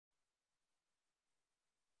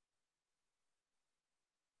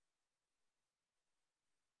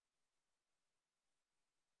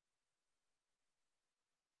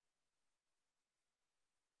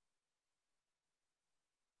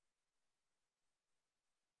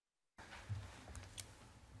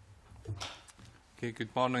Okay,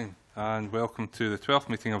 good morning and welcome to the 12th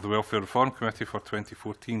meeting of the Welfare Reform Committee for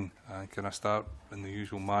 2014. And can I start in the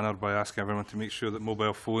usual manner by asking everyone to make sure that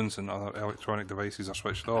mobile phones and other electronic devices are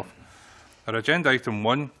switched off. Our agenda item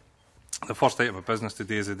 1, the first item of business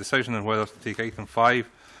today, is a decision on whether to take item 5,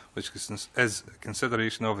 which is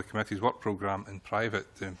consideration of the committee's work programme in private.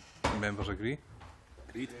 Do members agree?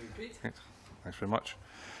 Agreed. Right. Thanks very much.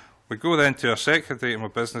 We go then to our second item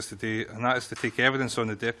of business today, and that is to take evidence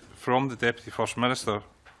on from the Deputy First Minister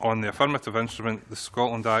on the affirmative instrument, the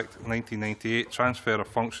Scotland Act 1998, Transfer of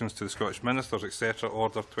Functions to the Scottish Ministers, etc.,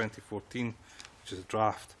 Order 2014, which is a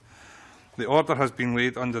draft. The order has been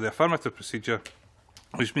laid under the affirmative procedure,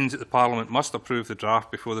 which means that the Parliament must approve the draft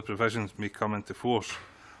before the provisions may come into force.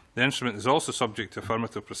 The instrument is also subject to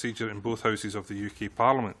affirmative procedure in both houses of the UK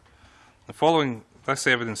Parliament. Following this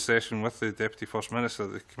evidence session with the Deputy First Minister,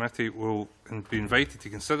 the committee will be invited to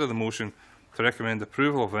consider the motion to recommend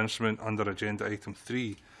approval of the instrument under Agenda Item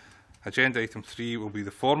 3. Agenda Item 3 will be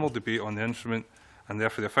the formal debate on the instrument, and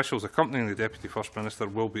therefore the officials accompanying the Deputy First Minister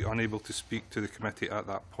will be unable to speak to the committee at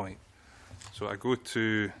that point. So I go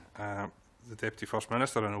to the Deputy First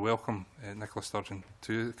Minister and I welcome Nicola Sturgeon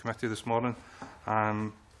to the committee this morning.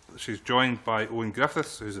 She's joined by Owen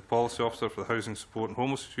Griffiths, who is the Policy Officer for the Housing Support and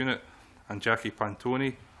Homelessness Unit, and Jackie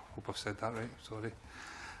Pantony, I hope I've said that right, sorry,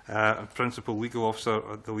 and Principal Legal Officer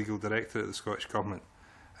at the Legal Directorate of the Scottish Government.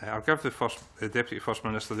 I'll give the Deputy First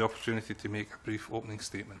Minister the opportunity to make a brief opening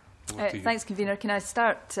statement. Thanks, Convener. Can I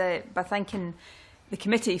start by thanking the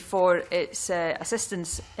committee for its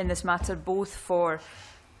assistance in this matter, both for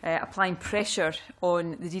applying pressure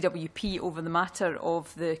on the DWP over the matter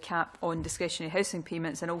of the cap on discretionary housing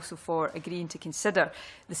payments, and also for agreeing to consider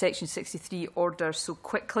the Section 63 order so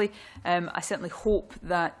quickly. I certainly hope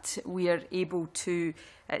that we are able to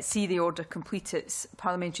see the order complete its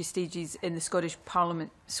parliamentary stages in the Scottish Parliament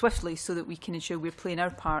swiftly, so that we can ensure we're playing our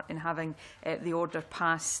part in having the order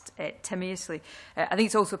passed timeously. I think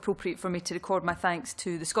it's also appropriate for me to record my thanks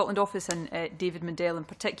to the Scotland Office and David Mundell in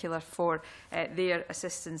particular for their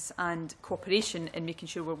assistance and cooperation in making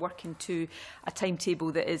sure we're working to a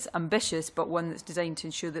timetable that is ambitious, but one that's designed to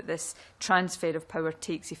ensure that this transfer of power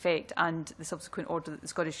takes effect and the subsequent order that the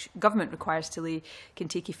Scottish Government requires to lay can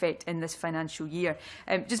take effect in this financial year.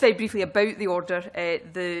 Just very briefly about the order,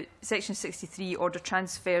 the Section 63 order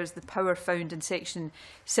transfers the power found in Section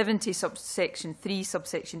 70, subsection 3,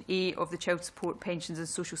 subsection A of the Child Support, Pensions and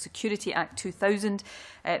Social Security Act 2000.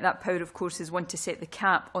 That power, of course, is one to set the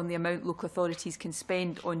cap on the amount local authorities can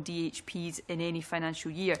spend on DHPs in any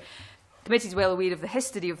financial year. The committee is well aware of the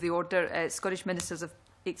history of the order. Scottish ministers have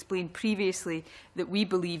explained previously that we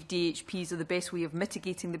believe DHPs are the best way of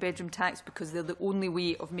mitigating the bedroom tax, because they're the only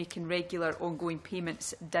way of making regular ongoing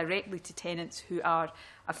payments directly to tenants who are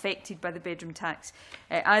affected by the bedroom tax.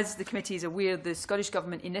 As the committee is aware, the Scottish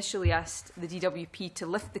Government initially asked the DWP to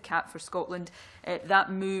lift the cap for Scotland.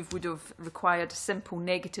 That move would have required a simple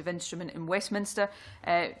negative instrument in Westminster.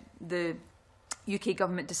 The UK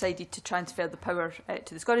Government decided to transfer the power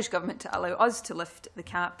to the Scottish Government to allow us to lift the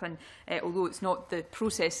cap, and although it's not the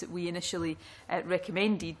process that we initially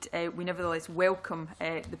recommended, we nevertheless welcome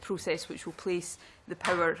the process which will place the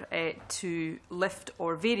power to lift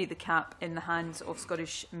or vary the cap in the hands of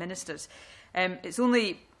Scottish ministers. It's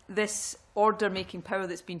only this order-making power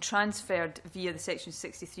that's been transferred via the Section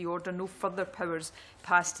 63 order, no further powers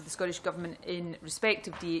passed to the Scottish Government in respect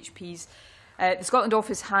of DHPs. The Scotland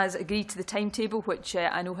Office has agreed to the timetable, which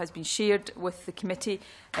I know has been shared with the committee,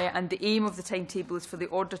 and the aim of the timetable is for the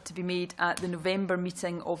order to be made at the November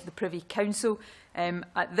meeting of the Privy Council.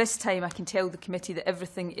 At this time, I can tell the committee that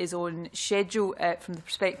everything is on schedule from the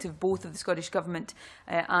perspective both of the Scottish Government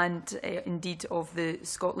and indeed of the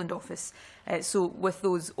Scotland Office. So with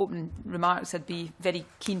those opening remarks, I'd be very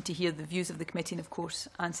keen to hear the views of the committee and, of course,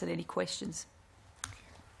 answer any questions.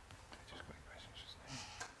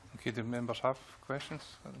 Okay, do members have questions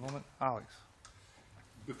at the moment? Alex?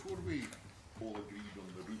 Before we all agreed on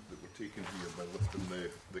the route that we're taking here by lifting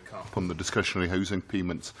the cap on the discretionary housing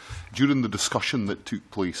payments, during the discussion that took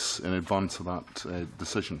place in advance of that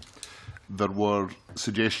decision, there were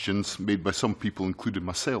suggestions made by some people, including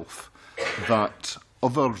myself, that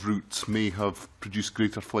other routes may have produced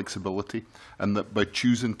greater flexibility, and that by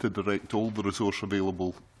choosing to direct all the resource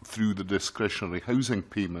available through the discretionary housing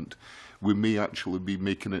payment, we may actually be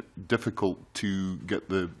making it difficult to get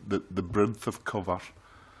the breadth of cover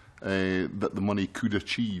that the money could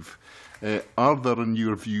achieve. Are there, in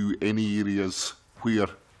your view, any areas where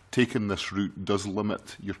taking this route does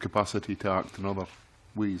limit your capacity to act in other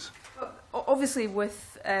ways? Obviously,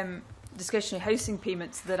 with discretionary housing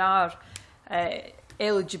payments, there are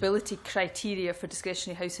eligibility criteria for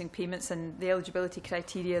discretionary housing payments, and the eligibility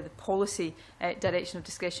criteria, the policy direction of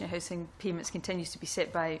discretionary housing payments continues to be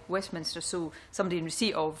set by Westminster. So somebody in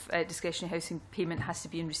receipt of discretionary housing payment has to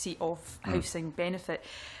be in receipt of housing benefit.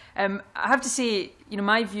 I have to say,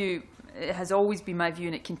 my view, it has always been my view,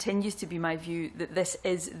 and it continues to be my view, that this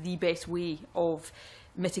is the best way of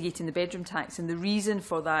mitigating the bedroom tax. And the reason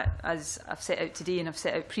for that, as I've set out today and I've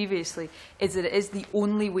set out previously, is that it is the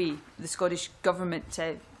only way the Scottish Government,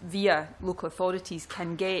 via local authorities,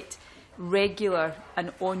 can get regular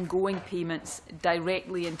and ongoing payments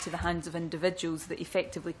directly into the hands of individuals that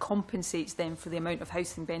effectively compensates them for the amount of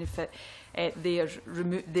housing benefit they are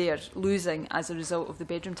losing as a result of the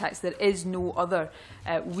bedroom tax. There is no other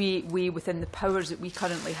way within the powers that we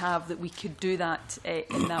currently have that we could do that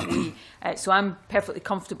in that way. So I'm perfectly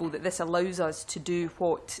comfortable that this allows us to do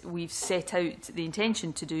what we've set out the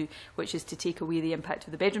intention to do, which is to take away the impact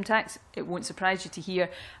of the bedroom tax. It won't surprise you to hear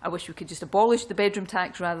I wish we could just abolish the bedroom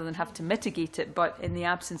tax rather than have to mitigate it, but in the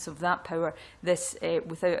absence of that power, this,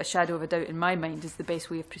 without a shadow of a doubt in my mind, is the best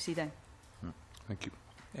way of proceeding. Thank you.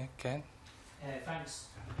 Yeah, Ken? Thanks.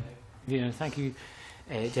 Thank you,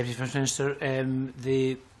 Deputy First Minister.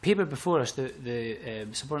 The paper before us, the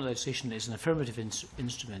subordinate legislation, is an affirmative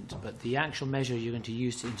instrument, but the actual measure you're going to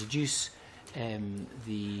use to introduce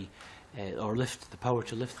or lift the power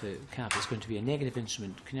to lift the cap is going to be a negative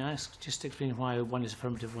instrument. Can you ask just to explain why one is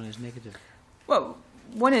affirmative, one is negative? Well,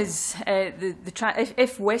 one is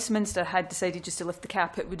if Westminster had decided just to lift the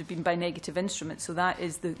cap, it would have been by negative instrument. So that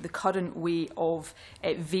is the current way of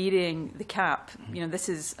varying the cap. This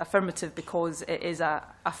is affirmative because it is a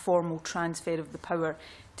formal transfer of the power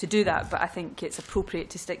to do that. But I think it's appropriate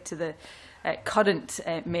to stick to the current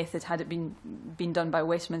method had it been done by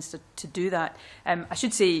Westminster to do that. I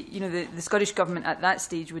should say, the Scottish Government at that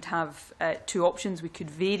stage would have two options. We could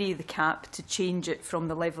vary the cap to change it from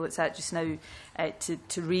the level it's at just now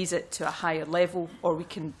to raise it to a higher level, or we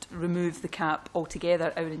can remove the cap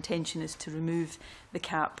altogether. Our intention is to remove the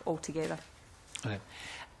cap altogether. Okay.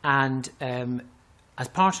 And as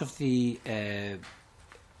part of the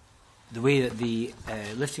way that the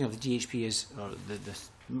lifting of the GHP is, or the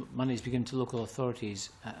money is given to local authorities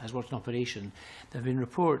has worked in operation, there have been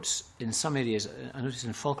reports in some areas, I noticed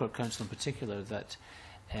in Falkirk Council in particular, that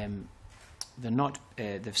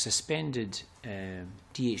they've suspended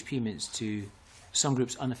DH payments to some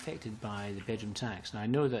groups unaffected by the bedroom tax. Now, I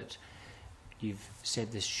know that you've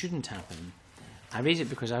said this shouldn't happen. I raise it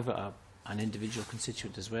because I've got an individual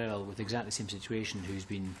constituent as well with exactly the same situation who's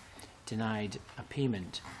been denied a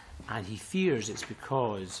payment, and he fears it's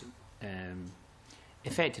because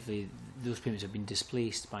effectively those payments have been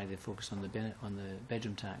displaced by the focus on the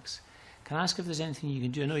bedroom tax. Can I ask if there's anything you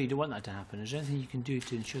can do? I know you don't want that to happen. Is there anything you can do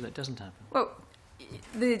to ensure that doesn't happen? Well,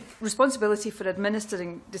 the responsibility for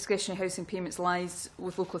administering discretionary housing payments lies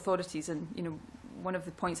with local authorities, and one of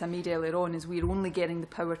the points I made earlier on is we're only getting the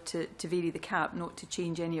power to vary the cap, not to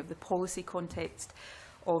change any of the policy context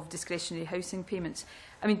of discretionary housing payments.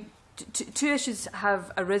 I mean, two issues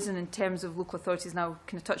have arisen in terms of local authorities, and I'll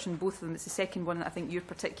kind of touch on both of them. It's the second one that I think you're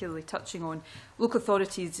particularly touching on. Local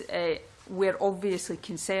authorities were obviously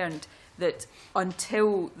concerned that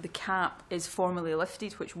until the cap is formally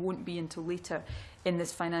lifted, which won't be until later in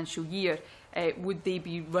this financial year, would they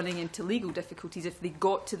be running into legal difficulties if they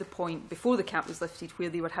got to the point before the cap was lifted where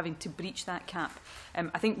they were having to breach that cap.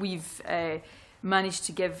 I think we've managed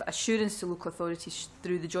to give assurance to local authorities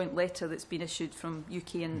through the joint letter that's been issued from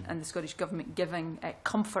UK and the Scottish Government, giving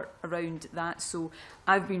comfort around that. So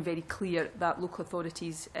I've been very clear that local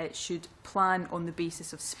authorities should plan on the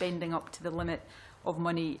basis of spending up to the limit of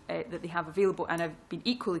money that they have available, and I've been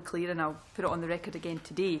equally clear, and I'll put it on the record again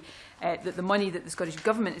today, that the money that the Scottish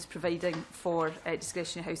Government is providing for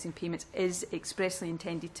discretionary housing payments is expressly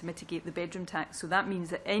intended to mitigate the bedroom tax. So that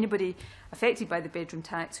means that anybody affected by the bedroom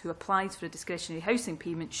tax who applies for a discretionary housing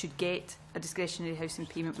payment should get a discretionary housing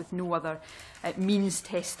payment with no other means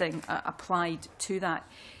testing applied to that.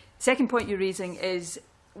 Second point you're raising is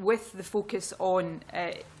with the focus on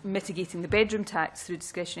mitigating the bedroom tax through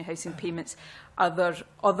discretionary housing payments, are there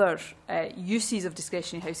other uses of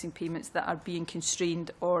discretionary housing payments that are being constrained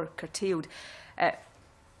or curtailed?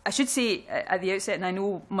 I should say at the outset, and I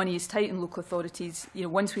know money is tight in local authorities,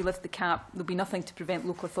 once we lift the cap, there'll be nothing to prevent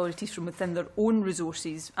local authorities from within their own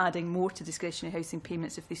resources adding more to discretionary housing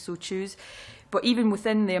payments if they so choose. But even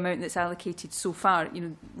within the amount that's allocated so far,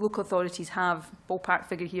 local authorities have, ballpark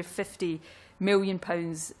figure here, 50 million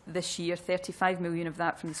this year, 35 million of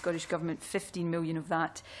that from the Scottish Government, 15 million of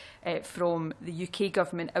that from the UK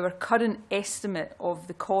Government. Our current estimate of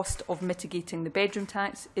the cost of mitigating the bedroom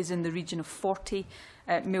tax is in the region of £40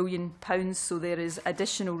 million, so there is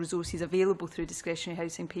additional resources available through discretionary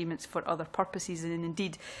housing payments for other purposes. And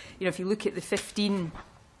indeed, if you look at the £15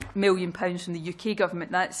 million from the UK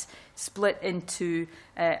Government, that's split into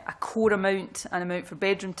a core amount, an amount for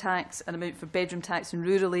bedroom tax, an amount for bedroom tax in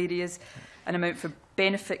rural areas, an amount for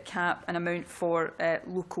benefit cap, an amount for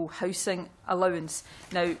local housing allowance.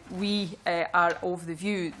 Now, we are of the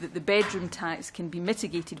view that the bedroom tax can be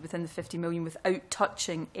mitigated within the 50 million without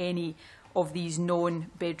touching any of these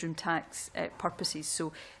non-bedroom tax purposes.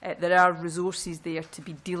 So there are resources there to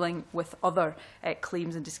be dealing with other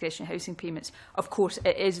claims and discretionary housing payments. Of course,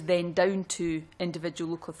 it is then down to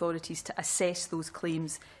individual local authorities to assess those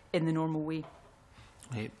claims in the normal way.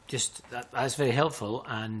 Okay, that's very helpful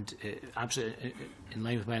and absolutely in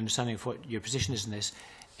line with my understanding of what your position is in this.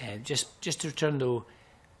 Just to return though,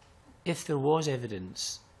 if there was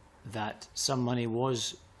evidence that some money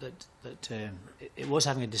was it was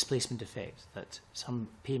having a displacement effect, that some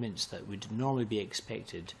payments that would normally be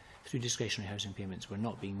expected through discretionary housing payments were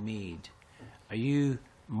not being made, are you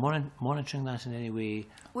monitoring that in any way,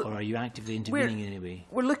 or are you actively intervening in any way?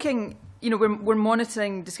 We're looking, we're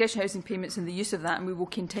monitoring discretionary housing payments and the use of that, and we will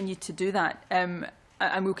continue to do that.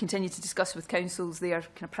 And we'll continue to discuss with councils their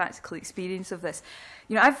kind of practical experience of this.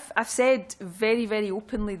 I've said very, very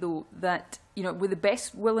openly, though, that with the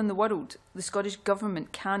best will in the world, the Scottish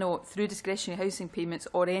Government cannot, through discretionary housing payments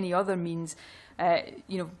or any other means,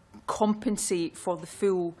 compensate for the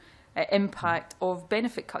full impact of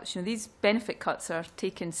benefit cuts. These benefit cuts are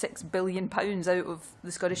taking £6 billion out of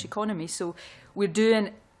the Scottish economy. So we're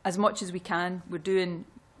doing as much as we can. We're doing,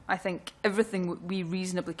 I think, everything we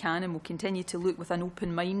reasonably can, and we'll continue to look with an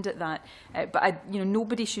open mind at that. But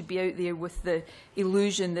nobody should be out there with the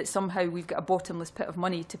illusion that somehow we've got a bottomless pit of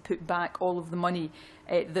money to put back all of the money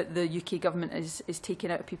that the UK Government is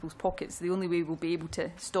taking out of people's pockets. The only way we'll be able to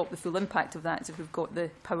stop the full impact of that is if we've got the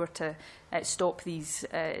power to stop these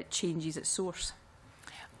changes at source.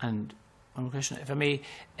 And one more question, if I may.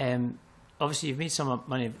 Obviously, you've made some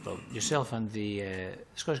money, well, yourself and the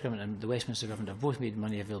Scottish Government and the Westminster Government have both made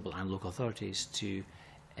money available, and local authorities, to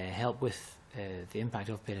help with the impact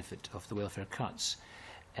of benefit of the welfare cuts.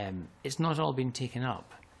 It's not all been taken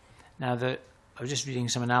up. Now, I was just reading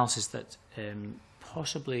some analysis that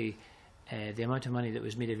possibly the amount of money that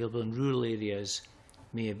was made available in rural areas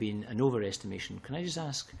may have been an overestimation. Can I just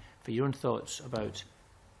ask for your own thoughts about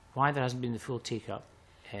why there hasn't been the full take-up?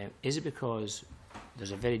 Is it because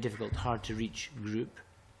there's a very difficult, hard-to-reach group?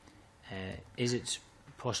 Is it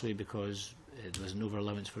possibly because there was an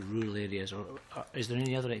over-allowance for rural areas, or is there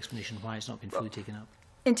any other explanation why it's not been fully taken up?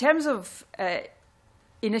 In terms of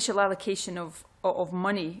initial allocation of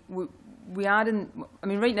money, we are in,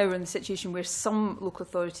 right now we're in the situation where some local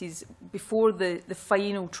authorities, before the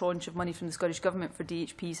final tranche of money from the Scottish Government for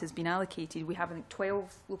DHPs has been allocated, we have, I think,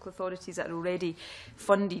 12 local authorities that are already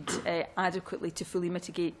funded adequately to fully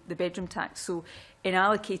mitigate the bedroom tax. So in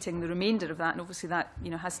allocating the remainder of that, and obviously that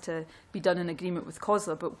has to be done in agreement with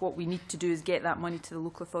COSLA, but what we need to do is get that money to the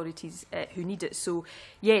local authorities who need it. So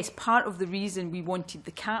yes, part of the reason we wanted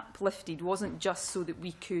the cap lifted wasn't just so that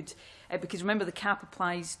we could, because remember the cap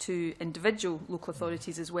applies to individual local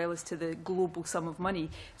authorities as well as to the global sum of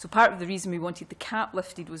money. So part of the reason we wanted the cap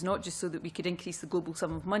lifted was not just so that we could increase the global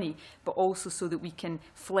sum of money, but also so that we can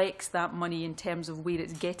flex that money in terms of where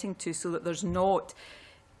it's getting to, so that there's not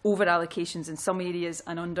over allocations in some areas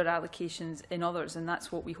and under allocations in others, and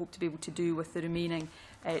that's what we hope to be able to do with the remaining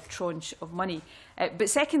tranche of money. But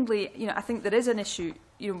secondly, I think there is an issue,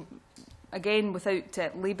 again, without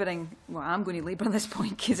labouring, well, I'm going to labour on this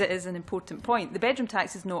point because it is an important point. The bedroom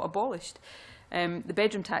tax is not abolished. The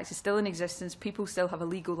bedroom tax is still in existence. People still have a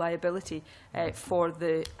legal liability for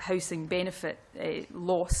the housing benefit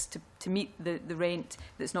loss to meet the rent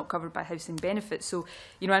that's not covered by housing benefit. So,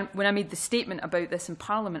 when I made the statement about this in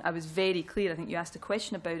Parliament, I was very clear. I think you asked a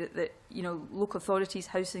question about it, that, local authorities,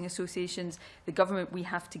 housing associations, the government, we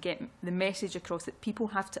have to get the message across that people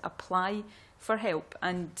have to apply for help.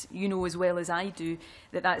 And as well as I do,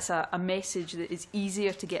 that that's a message that is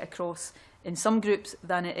easier to get across in some groups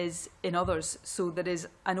than it is in others. So there is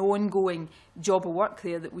an ongoing job of work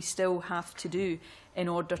there that we still have to do in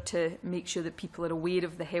order to make sure that people are aware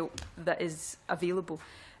of the help that is available.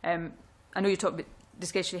 I know you talked about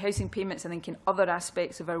discretionary housing payments. I think in other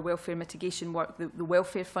aspects of our welfare mitigation work, the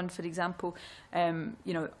welfare fund, for example,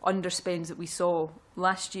 underspends that we saw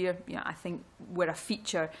last year, I think were a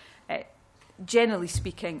feature. generally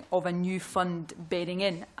speaking, of a new fund bearing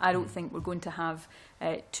in, I don't think we're going to have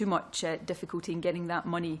too much difficulty in getting that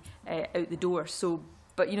money out the door. So,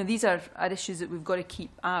 but these are issues that we've got to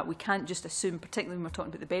keep at. We can't just assume, particularly when we're talking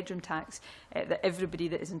about the bedroom tax, that everybody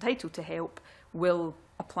that is entitled to help will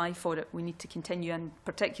apply for it. We need to continue, and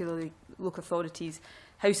particularly local authorities,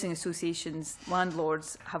 housing associations,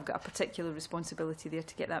 landlords have got a particular responsibility there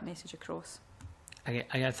to get that message across.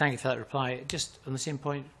 I thank you for that reply. Just on the same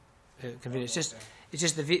point, it's just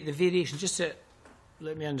the variation. Just to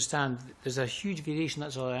let me understand, there's a huge variation.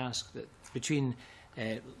 That's all I ask. That between,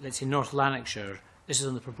 let's say, North Lanarkshire. This is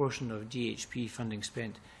on the proportion of DHP funding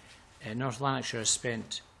spent. North Lanarkshire has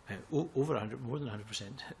spent over 100, more than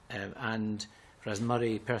 100%, and whereas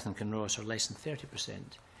Murray, Perth, and Kinross are less than 30%.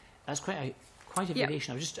 That's quite a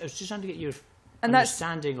variation. I was just trying to get your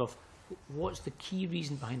understanding of what's the key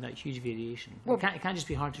reason behind that huge variation. Well, it can't just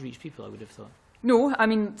be hard to reach people, I would have thought. No, I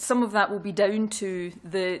mean, some of that will be down to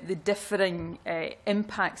the differing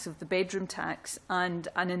impacts of the bedroom tax and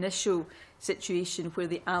an initial situation where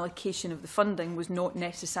the allocation of the funding was not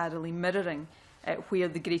necessarily mirroring where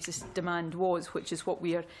the greatest demand was, which is what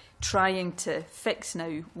we are trying to fix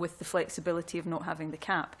now with the flexibility of not having the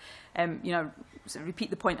cap. So repeat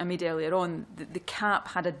the point I made earlier on, the cap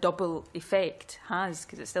had a double effect,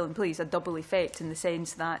 because it's still in place, a double effect in the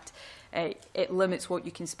sense that it limits what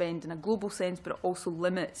you can spend in a global sense, but it also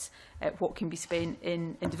limits what can be spent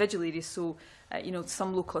in individual areas. So,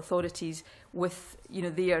 some local authorities with,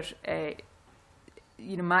 their,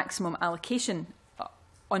 maximum allocation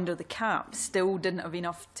under the cap still didn't have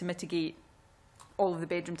enough to mitigate all of the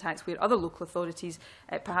bedroom tax, where other local authorities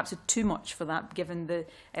perhaps had too much for that, given the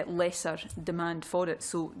lesser demand for it.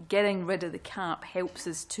 So getting rid of the cap helps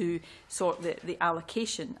us to sort the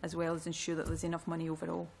allocation as well as ensure that there's enough money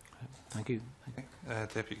overall. Thank you.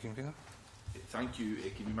 Deputy Convener. Thank you.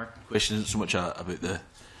 My question isn't so much about the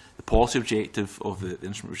policy objective of the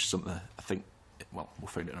instrument, which is something that I think, well, we'll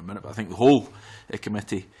find out in a minute, but I think the whole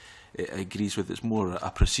committee agrees with. It's more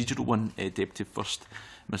a procedural one, Deputy First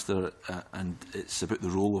Minister, and it's about the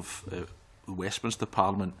role of the Westminster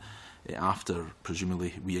Parliament after,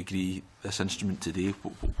 presumably, we agree this instrument today.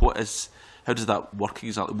 How does that work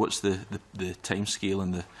exactly? What's the timescale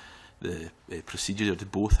and the procedure? Do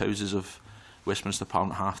both houses of Westminster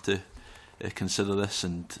Parliament have to consider this,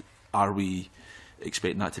 and are we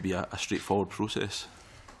expecting that to be a straightforward process?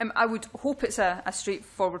 I would hope it's a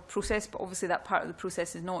straightforward process, but obviously that part of the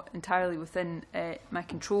process is not entirely within my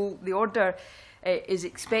control. The order is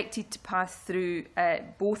expected to pass through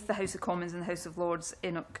both the House of Commons and the House of Lords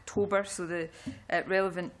in October, so the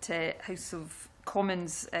relevant House of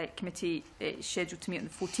Commons committee is scheduled to meet on the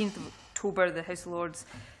 14th of October, the House of Lords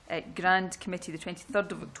Grand Committee the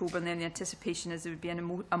 23rd of October, and then the anticipation is there would be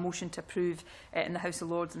a motion to approve in the House of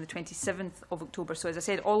Lords on the 27th of October. So as I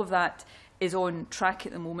said, all of that is on track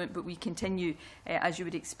at the moment, but we continue, as you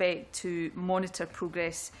would expect, to monitor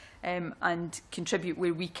progress and contribute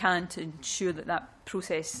where we can to ensure that that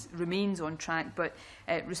process remains on track. But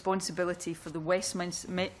responsibility for the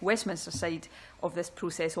Westminster side of this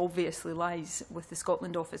process obviously lies with the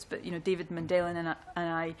Scotland office. But David Mundellan and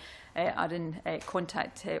I are in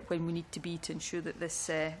contact when we need to be to ensure that this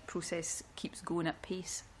process keeps going at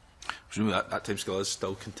pace. Presumably that timescale is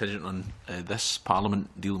still contingent on this Parliament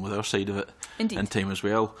dealing with our side of it. Indeed. In time as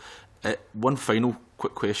well. One final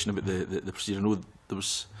quick question about the procedure. I know there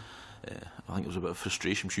was, I think there was a bit of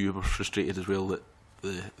frustration. I'm sure you were frustrated as well that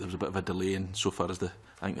there was a bit of a delay in so far as I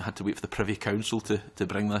think they had to wait for the Privy Council to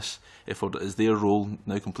bring this forward. Is their role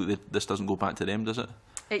now completely, this doesn't go back to them, does it?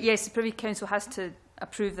 Yes, the Privy Council has to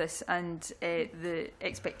approve this, and the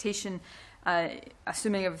expectation,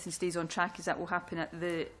 assuming everything stays on track, is that will happen at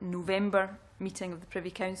the November meeting of the Privy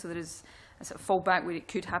Council. There is a sort of fallback where it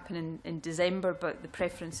could happen in December, but the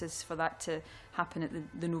preference is for that to happen at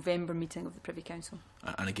the November meeting of the Privy Council.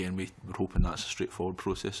 And again, we're hoping that's a straightforward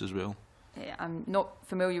process as well. I'm not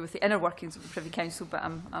familiar with the inner workings of the Privy Council, but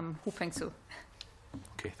I'm hoping so.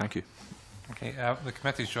 Okay, thank you. Okay, the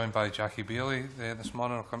committee is joined by Jackie Bailey this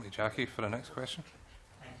morning. I'll come to Jackie for the next question.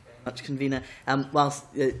 Much, Convener.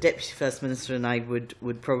 Whilst Deputy First Minister and I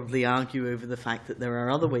would probably argue over the fact that there are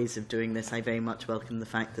other ways of doing this, I very much welcome the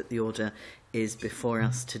fact that the order is before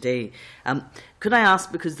us today. Could I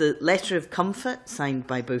ask, because the letter of comfort signed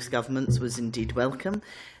by both governments was indeed welcome,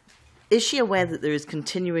 is she aware that there is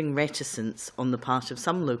continuing reticence on the part of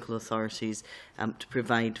some local authorities to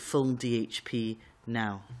provide full DHP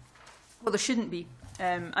now? Well, there shouldn't be.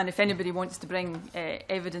 And if anybody wants to bring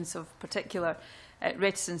evidence of particular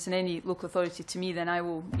reticence in any local authority to me, then I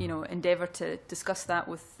will, endeavour to discuss that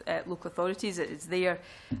with local authorities. It is their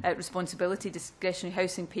responsibility. Discretionary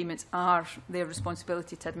housing payments are their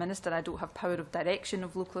responsibility to administer. I don't have power of direction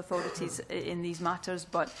of local authorities in these matters,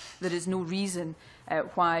 but there is no reason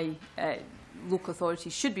why local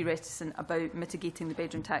authorities should be reticent about mitigating the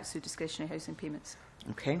bedroom tax through discretionary housing payments.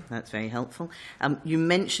 Okay, that's very helpful. You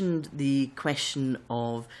mentioned the question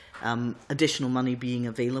of additional money being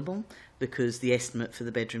available because the estimate for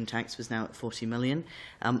the bedroom tax was now at 40 million.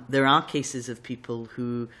 There are cases of people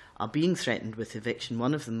who are being threatened with eviction,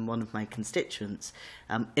 one of them, one of my constituents,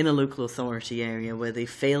 in a local authority area where they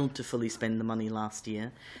failed to fully spend the money last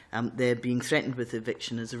year. They're being threatened with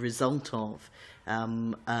eviction as a result of,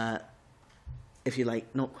 if you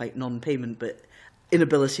like, not quite non-payment, but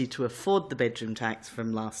inability to afford the bedroom tax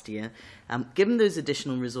from last year. Given those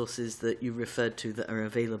additional resources that you referred to that are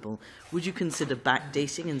available, would you consider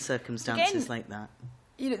backdating in circumstances like that?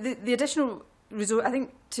 The additional resource, I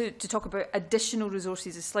think to talk about additional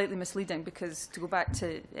resources is slightly misleading, because to go back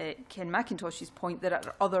to Ken McIntosh's point, there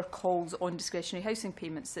are other calls on discretionary housing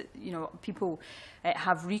payments that people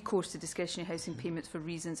have recourse to discretionary housing payments for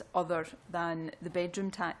reasons other than the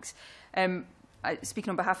bedroom tax. Speaking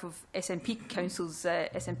on behalf of SNP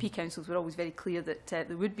councils were always very clear that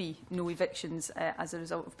there would be no evictions as a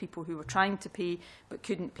result of people who were trying to pay but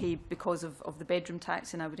couldn't pay because of the bedroom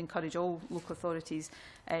tax, and I would encourage all local authorities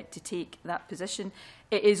to take that position.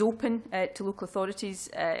 It is open to local authorities.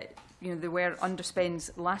 There were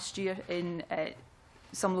underspends last year in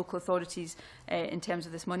some local authorities in terms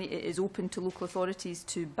of this money. It is open to local authorities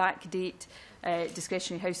to backdate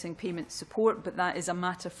discretionary housing payment support, but that is a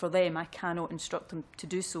matter for them. I cannot instruct them to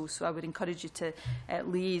do so. So I would encourage you to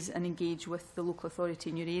liaise and engage with the local authority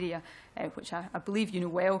in your area, which I believe you know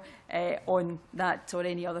well, on that or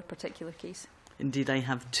any other particular case. Indeed, I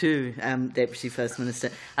have two, Deputy First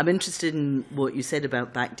Minister. I'm interested in what you said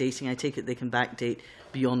about backdating. I take it they can backdate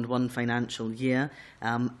beyond one financial year.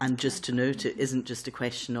 And just to note, it isn't just a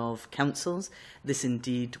question of councils. This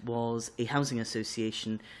indeed was a housing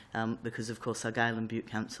association because, of course, Argyll and Bute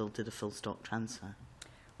Council did a full stock transfer.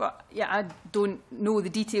 Well, yeah, I don't know the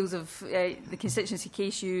details of the constituency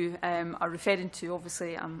case you are referring to.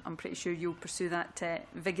 Obviously, I'm pretty sure you'll pursue that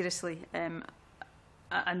vigorously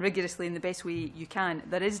and rigorously in the best way you can.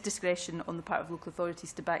 There is discretion on the part of local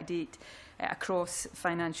authorities to backdate across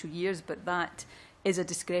financial years, but that is a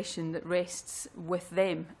discretion that rests with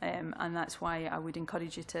them, and that's why I would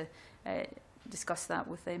encourage you to discuss that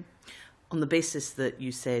with them. On the basis that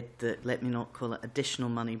you said that, let me not call it additional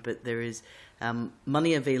money, but there is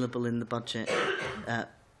money available in the budget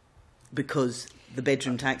because the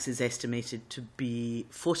bedroom tax is estimated to be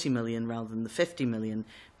 40 million rather than the 50 million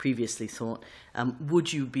previously thought.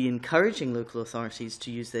 Would you be encouraging local authorities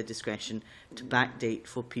to use their discretion to backdate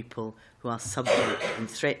for people who are subject and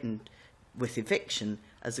threatened with eviction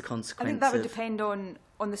as a consequence? I think that would depend on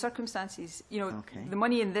the circumstances. The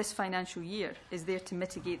money in this financial year is there to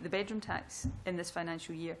mitigate the bedroom tax in this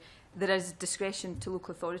financial year. There is discretion to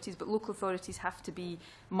local authorities, but local authorities have to be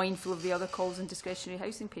mindful of the other calls on discretionary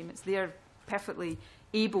housing payments. They are perfectly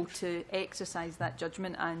able to exercise that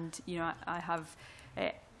judgment, and I have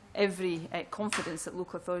every confidence that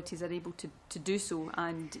local authorities are able to do so.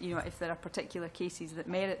 And if there are particular cases that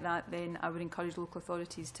merit that, then I would encourage local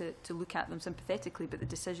authorities to look at them sympathetically, but the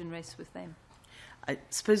decision rests with them. I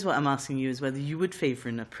suppose what I'm asking you is whether you would favour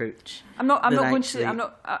an approach. I'm not going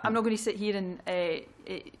to sit here and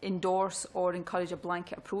endorse or encourage a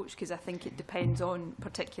blanket approach, because I think it depends on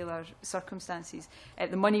particular circumstances.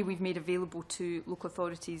 The money we've made available to local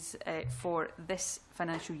authorities for this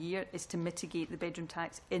financial year is to mitigate the bedroom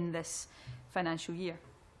tax in this financial year.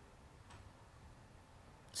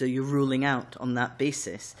 So you're ruling out on that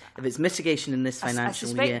basis. If it's mitigation in this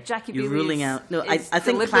financial year, Jackie you're Bailey ruling out. No, I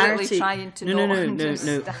think clarity.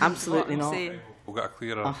 No, absolutely not. We'll get a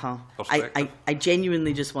clearer perspective. I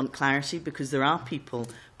genuinely just want clarity, because there are people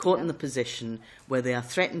caught in the position where they are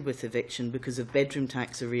threatened with eviction because of bedroom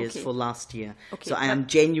tax arrears for last year. So I am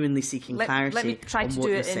genuinely seeking clarity. Let me try to do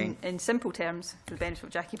it saying. in simple terms for the benefit of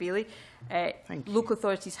Jackie Bailey. Local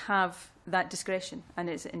authorities have that discretion, and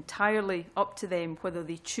it's entirely up to them whether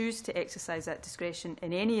they choose to exercise that discretion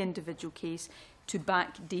in any individual case to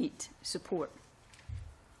backdate support.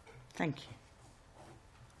 Thank you.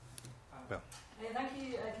 Well. Thank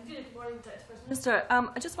you. Good morning, Director First Minister.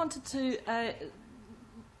 I just wanted to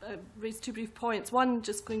raise two brief points. One,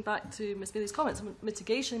 just going back to Ms Bailey's comments on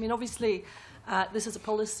mitigation. I mean, obviously, this is a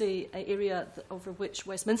policy area over which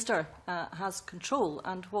Westminster has control,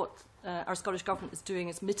 and what our Scottish Government is doing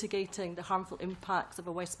is mitigating the harmful impacts of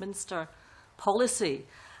a Westminster policy.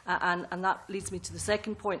 And that leads me to the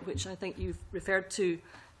second point, which I think you've referred to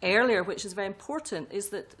earlier, which is very important, is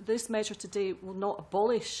that this measure today will not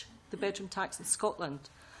abolish the bedroom tax in Scotland,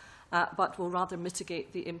 but will rather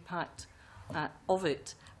mitigate the impact of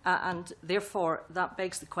it. And therefore, that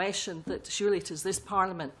begs the question that surely it is this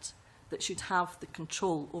Parliament that should have the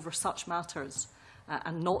control over such matters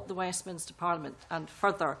and not the Westminster Parliament. And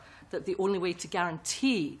further, that the only way to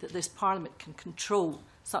guarantee that this Parliament can control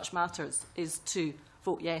such matters is to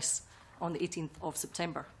vote yes on the 18th of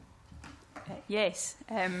September. Yes.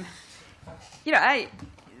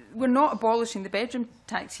 We're not abolishing the bedroom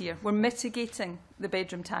tax here. We're mitigating the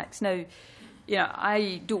bedroom tax. Now,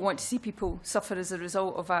 I don't want to see people suffer as a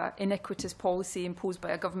result of an iniquitous policy imposed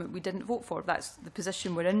by a government we didn't vote for. That's the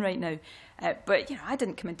position we're in right now. But I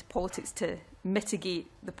didn't come into politics to mitigate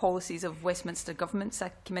the policies of Westminster governments.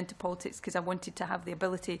 I came into politics because I wanted to have the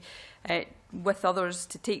ability with others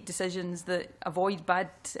to take decisions that avoid bad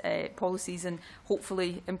policies and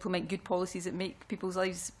hopefully implement good policies that make people's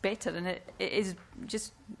lives better. And it is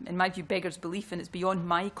just, in my view, beggars belief, and it's beyond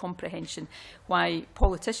my comprehension why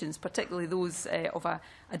politicians, particularly those of a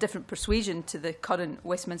different persuasion to the current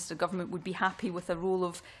Westminster government, would be happy with a role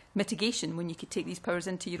of mitigation when you could take these powers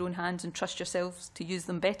into your own hands and trust yourselves to use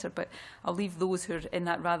them better. But I'll leave those who are in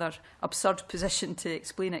that rather absurd position to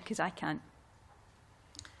explain it, because I can't.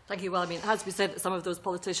 Thank you. Well, I mean, it has to be said that some of those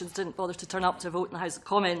politicians didn't bother to turn up to vote in the House of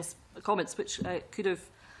Commons, which could have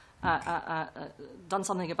done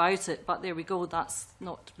something about it. But there we go. That's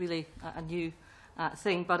not really a new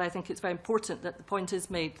thing. But I think it's very important that the point is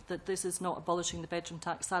made that this is not abolishing the bedroom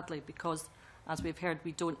tax, sadly, because, as we've heard,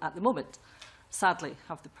 we don't at the moment, sadly,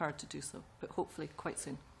 have the power to do so. But hopefully quite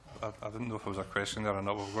soon. I didn't know if there was a question there or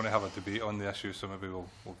not. We're going to have a debate on the issue, so maybe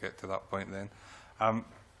we'll get to that point then.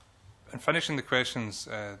 In finishing the questions,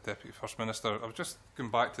 Deputy First Minister, I was just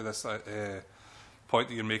going back to this point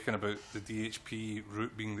that you're making about the DHP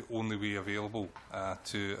route being the only way available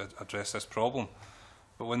to address this problem.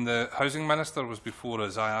 But when the Housing Minister was before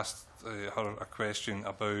us, I asked her a question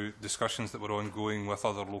about discussions that were ongoing with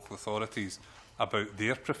other local authorities about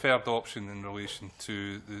their preferred option in relation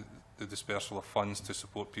to the dispersal of funds to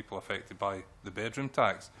support people affected by the bedroom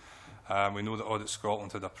tax. We know that Audit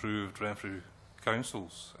Scotland had approved rent-free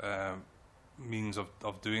councils means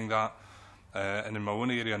of doing that. And in my own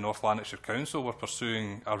area, North Lanarkshire Council, were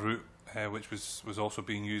pursuing a route which was also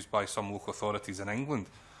being used by some local authorities in England.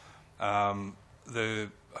 The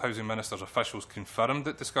Housing Minister's officials confirmed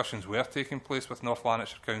that discussions were taking place with North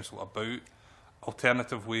Lanarkshire Council about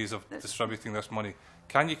alternative ways of distributing this money.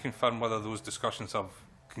 Can you confirm whether those discussions have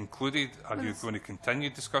concluded? Are you going to continue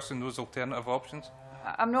discussing those alternative options?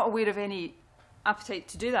 I'm not aware of any appetite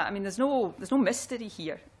to do that. I mean, there's no mystery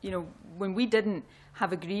here. When we didn't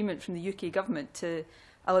have agreement from the UK government to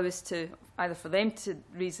allow us to, either for them to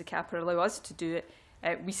raise the cap or allow us to do it,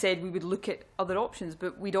 we said we would look at other options,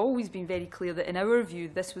 but we'd always been very clear that in our view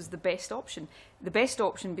this was the best option. The best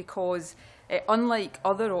option because, unlike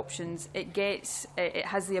other options, it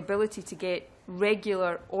has the ability to get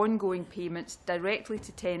regular ongoing payments directly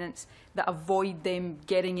to tenants that avoid them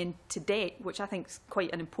getting into debt, which I think is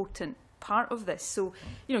quite an important part of this. So,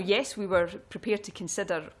 yes, we were prepared to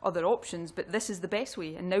consider other options, but this is the best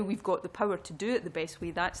way, and now we've got the power to do it the best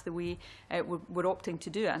way. That's the way we're opting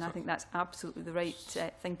to do it, and I think that's absolutely the right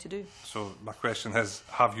thing to do. So my question is,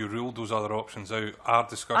 have you ruled those other options out? Are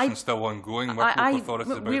discussions still ongoing with local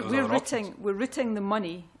authorities about those other options? We're routing the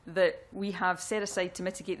money that we have set aside to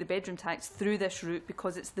mitigate the bedroom tax through this route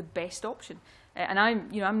because it's the best option, and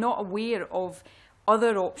I'm not aware of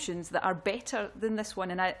other options that are better than this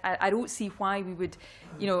one, and I don't see why we would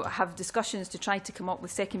have discussions to try to come up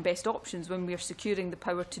with second best options when we are securing the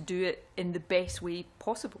power to do it in the best way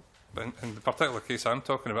possible. But in the particular case I'm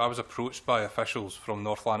talking about, I was approached by officials from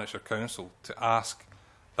North Lanarkshire Council to ask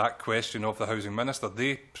that question of the Housing Minister.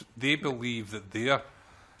 They believe that their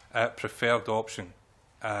preferred option,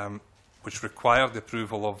 which required the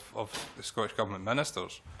approval of the Scottish Government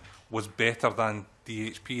ministers, was better than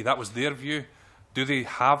DHP. That was their view. Do they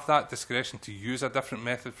have that discretion to use a different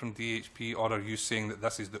method from DHP, or are you saying that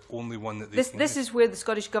this is the only one that they can This use? is where the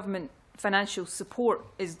Scottish Government financial support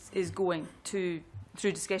is going to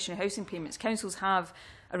through discretionary housing payments. Councils have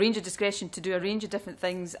a range of discretion to do a range of different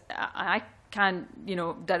things. I can't,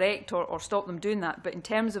 direct or stop them doing that. But in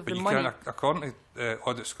terms of the money, according to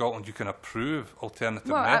Audit Scotland, you can approve alternative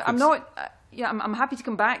methods. Well, I'm not. I'm happy to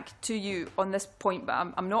come back to you on this point, but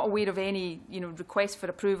I'm not aware of any, request for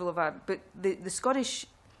approval of a. But the Scottish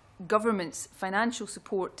Government's financial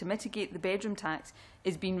support to mitigate the bedroom tax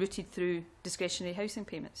is being routed through discretionary housing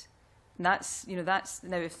payments. And that's, you know, that's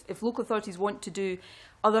now if local authorities want to do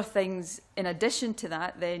other things in addition to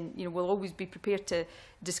that, then, you know, we'll always be prepared to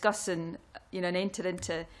discuss and, you know, and enter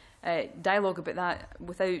into dialogue about that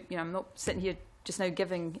without, you know, I'm not sitting here just now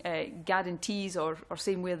giving guarantees or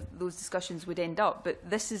saying where those discussions would end up. But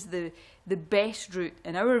this is the best route,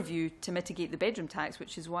 in our view, to mitigate the bedroom tax,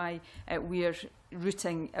 which is why we are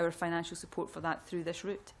routing our financial support for that through this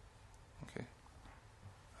route. Okay.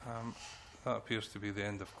 That appears to be the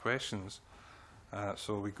end of questions.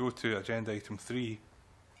 So we go to agenda item 3,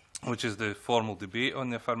 which is the formal debate on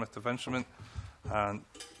the affirmative instrument. And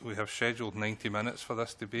we have scheduled 90 minutes for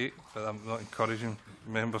this debate, but I'm not encouraging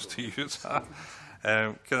members to use that.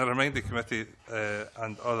 Can I remind the committee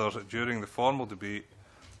and others that during the formal debate,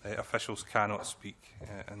 officials cannot speak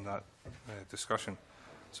in that discussion.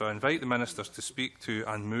 So I invite the ministers to speak to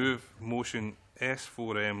and move motion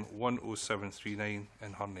S4M 10739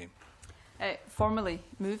 in her name. Formally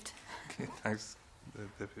moved. Okay, thanks,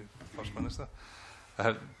 the Deputy First Minister.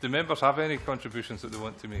 Do members have any contributions that they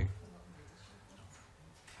want to make?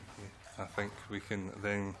 I think we can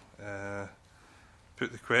then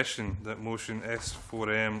put the question that motion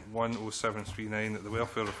S4M 10739 that the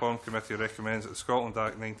Welfare Reform Committee recommends that the Scotland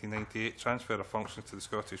Act 1998 transfer of functions to the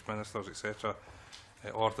Scottish Ministers, etc.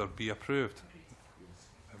 Order be approved.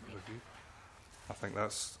 I think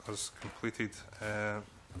that's us completed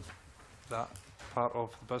that part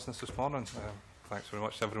of the business this morning. Thanks very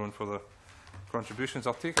much to everyone for the contributions.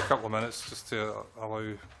 I'll take a couple of minutes just to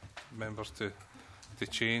allow members to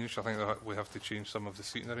change. I think that we have to change some of the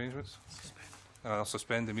seating arrangements. I'll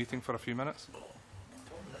suspend the meeting for a few minutes.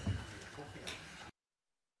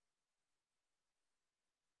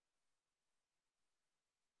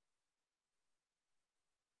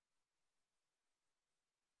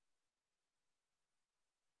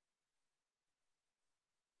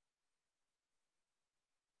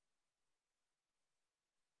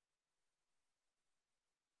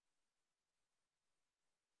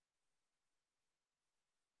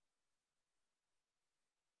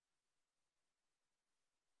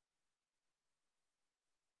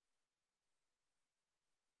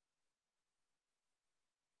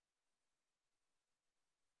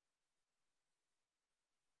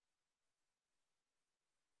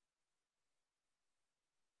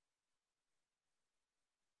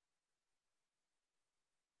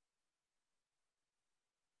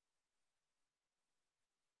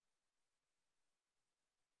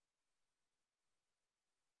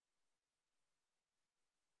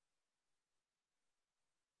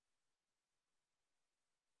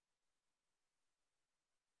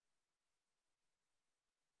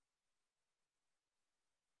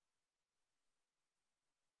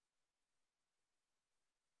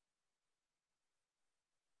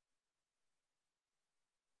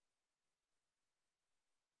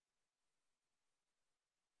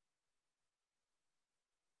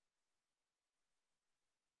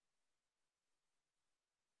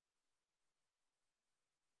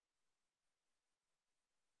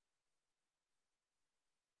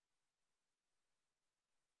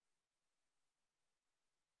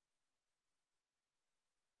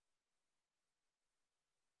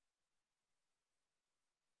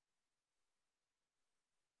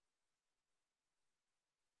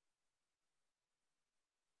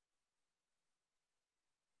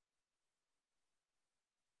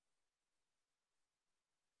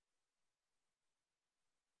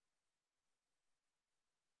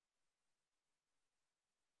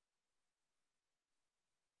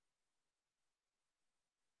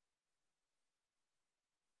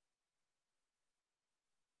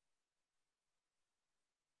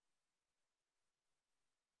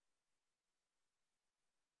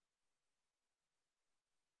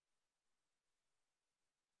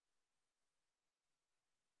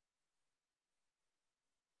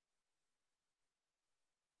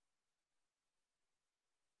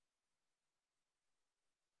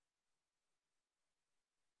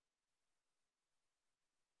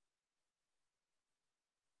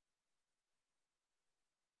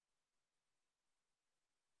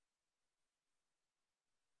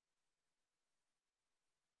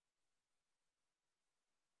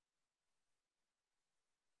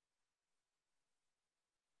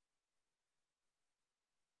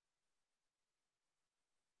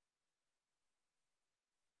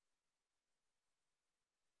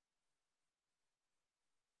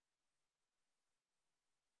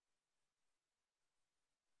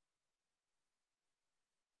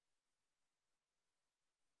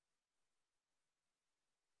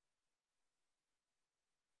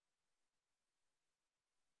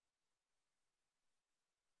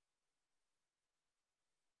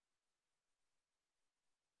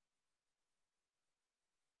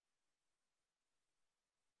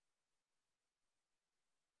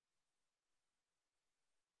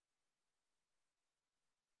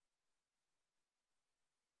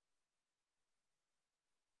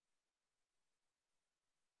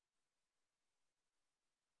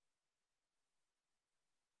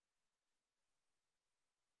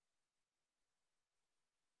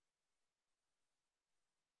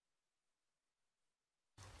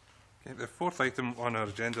 Okay, the fourth item on our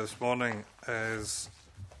agenda this morning is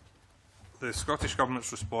the Scottish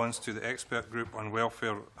Government's response to the Expert Group on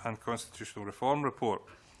Welfare and Constitutional Reform report.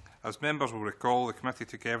 As members will recall, the committee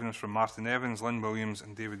took evidence from Martin Evans, Lynn Williams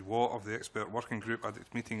and David Watt of the Expert Working Group at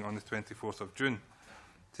its meeting on the 24th of June.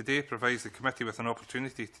 Today provides the committee with an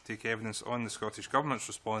opportunity to take evidence on the Scottish Government's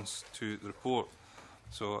response to the report.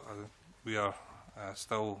 So we are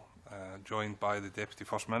still joined by the Deputy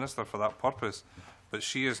First Minister for that purpose, but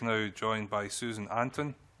she is now joined by Susan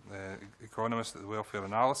Anton, economist at the Welfare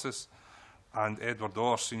Analysis, and Edward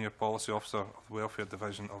Orr, Senior Policy Officer of the Welfare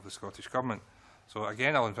Division of the Scottish Government. So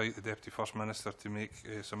again, I'll invite the Deputy First Minister to make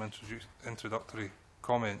some introductory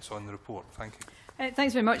comments on the report. Thank you.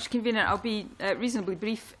 Thanks very much, Convener. I'll be reasonably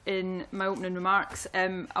brief in my opening remarks.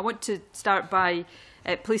 I want to start by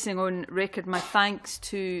placing on record my thanks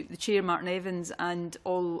to the Chair, Martin Evans, and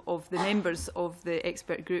all of the members of the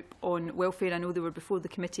expert group on welfare. I know they were before the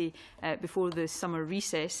committee before the summer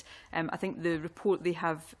recess. I think the report they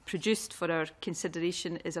have produced for our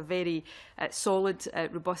consideration is a very solid,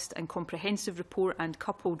 robust and comprehensive report, and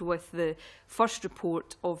coupled with the first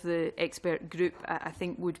report of the expert group, I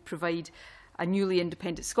think would provide a newly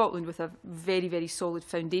independent Scotland with a very, very solid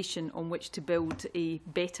foundation on which to build a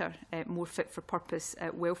better, more fit-for-purpose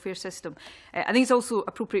welfare system. I think it's also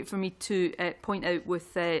appropriate for me to point out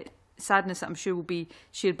with sadness that I'm sure will be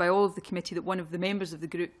shared by all of the committee that one of the members of the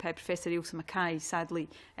group, Professor Ailsa Mackay, sadly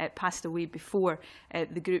passed away before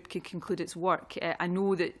the group could conclude its work. I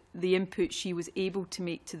know that the input she was able to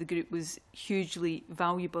make to the group was hugely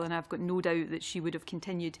valuable, and I've got no doubt that she would have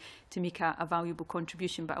continued to make a valuable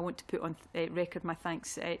contribution, but I want to put on record my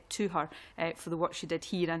thanks to her for the work she did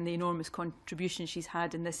here and the enormous contribution she's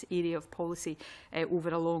had in this area of policy over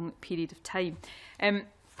a long period of time.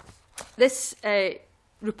 This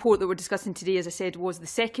report that we're discussing today, as I said, was the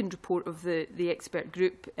second report of the expert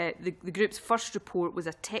group. The group's first report was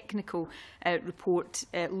a technical report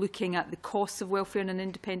looking at the costs of welfare in an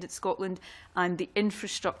independent Scotland and the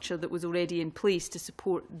infrastructure that was already in place to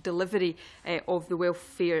support delivery of the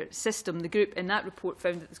welfare system. The group in that report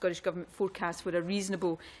found that the Scottish Government forecasts were a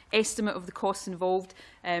reasonable estimate of the costs involved,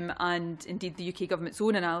 and indeed the UK Government's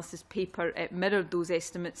own analysis paper mirrored those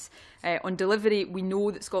estimates. On delivery, we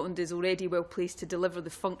know that Scotland is already well placed to deliver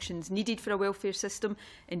the functions needed for a welfare system.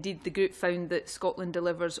 Indeed, the group found that Scotland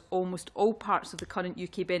delivers almost all parts of the current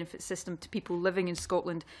UK benefit system to people living in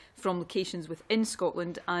Scotland from locations within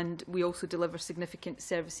Scotland, and we also deliver significant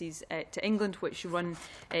services to England, which run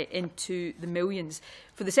into the millions.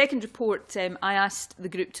 For the second report, I asked the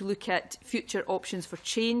group to look at future options for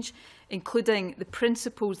change, including the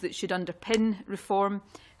principles that should underpin reform,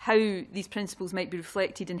 how these principles might be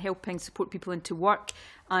reflected in helping support people into work,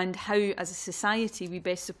 and how, as a society, we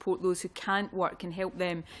best support those who can't work and help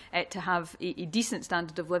them to have a decent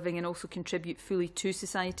standard of living and also contribute fully to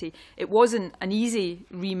society. It wasn't an easy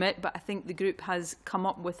remit, but I think the group has come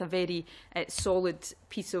up with a very solid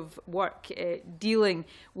piece of work dealing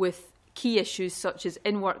with key issues such as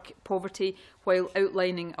in-work poverty, while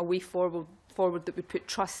outlining a way forward that would put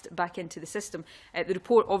trust back into the system. The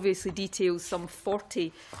report obviously details some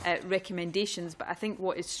 40 recommendations, but I think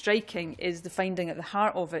what is striking is the finding at the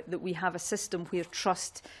heart of it that we have a system where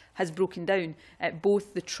trust has broken down,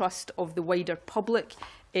 both the trust of the wider public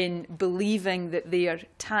in believing that their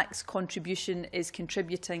tax contribution is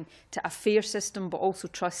contributing to a fair system, but also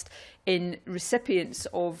trust in recipients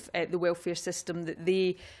of the welfare system that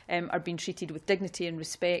they are being treated with dignity and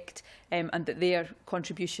respect, and that their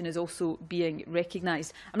contribution is also being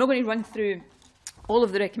recognised. I'm not going to run through all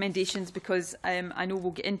of the recommendations because I know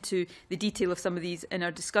we'll get into the detail of some of these in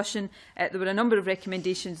our discussion. There were a number of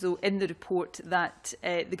recommendations, though, in the report that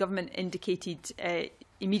the government indicated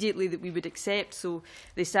immediately that we would accept. So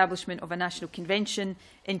the establishment of a national convention,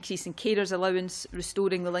 increasing carers allowance,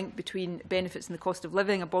 restoring the link between benefits and the cost of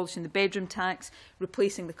living, abolishing the bedroom tax,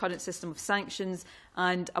 replacing the current system of sanctions,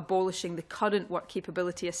 and abolishing the current work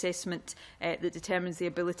capability assessment that determines the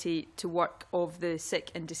ability to work of the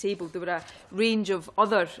sick and disabled. There were a range of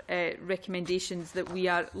other recommendations that we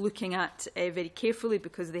are looking at very carefully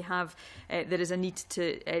because they have there is a need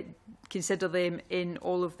to consider them in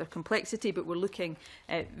all of their complexity, but we're looking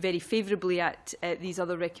very favourably at these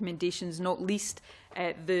other recommendations, not least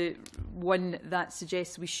the one that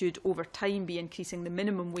suggests we should over time be increasing the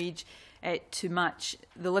minimum wage to match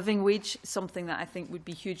the living wage, something that I think would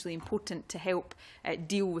be hugely important to help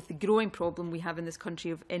deal with the growing problem we have in this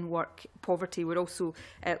country of in-work poverty. We're also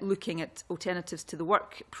looking at alternatives to the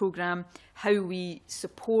work programme, how we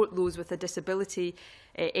support those with a disability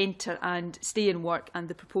enter and stay in work, and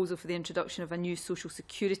the proposal for the introduction of a new social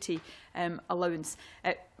security allowance.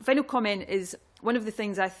 Final comment is one of the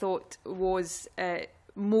things I thought was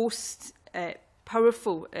most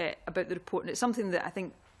powerful about the report, and it's something that I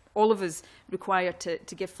think all of us require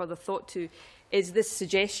to give further thought to, is this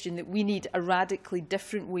suggestion that we need a radically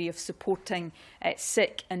different way of supporting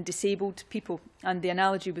sick and disabled people. And the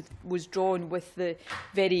analogy was drawn with the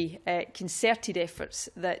very concerted efforts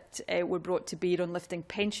that were brought to bear on lifting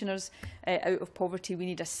pensioners out of poverty. We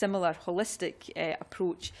need a similar holistic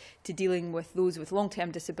approach to dealing with those with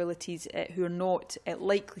long-term disabilities who are not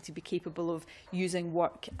likely to be capable of using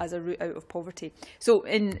work as a route out of poverty. So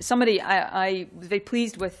in summary, I was very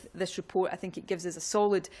pleased with this report. I think it gives us a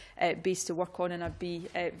solid base to work on, and I'd be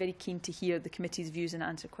very keen to hear the committee's views and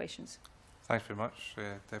answer questions. Thanks very much,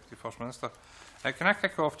 Deputy First Minister. Can I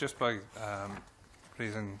kick off just by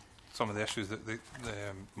raising some of the issues that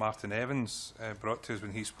Martin Evans brought to us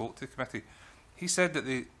when he spoke to the committee? He said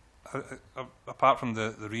that apart from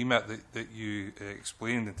the remit that you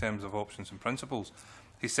explained in terms of options and principles,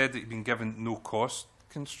 he said that he'd been given no cost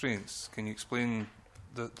constraints. Can you explain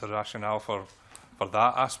the rationale for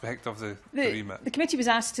that aspect of the remit? The committee was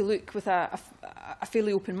asked to look with a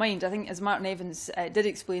fairly open mind. I think, as Martin Evans did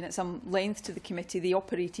explain at some length to the committee, they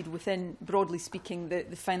operated within, broadly speaking, the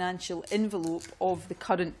financial envelope of the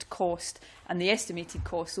current cost and the estimated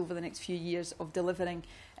costs over the next few years of delivering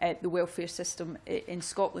the welfare system in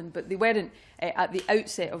Scotland. But they weren't, at the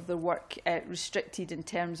outset of their work, restricted in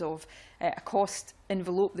terms of a cost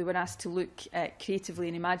envelope. They were asked to look creatively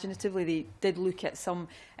and imaginatively. They did look at some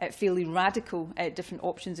fairly radical different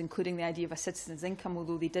options, including the idea of a citizen's income,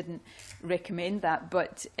 although they didn't recommend that.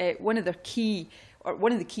 But one of the key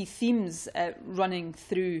themes running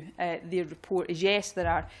through their report is, yes, there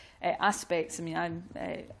are aspects. I mean,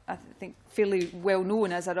 I think fairly well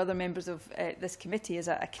known, as are other members of this committee, as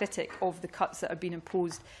a critic of the cuts that are being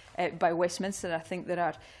imposed by Westminster. I think there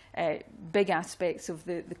are big aspects of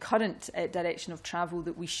the current direction of travel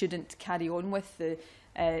that we shouldn't carry on with. The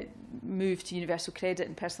move to universal credit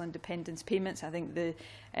and personal independence payments. I think the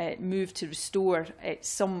move to restore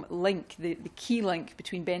some link, the key link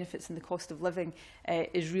between benefits and the cost of living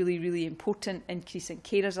is really, really important. Increasing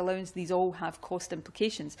carers allowance, these all have cost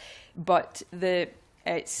implications. But the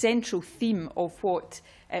central theme of what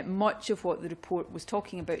much of what the report was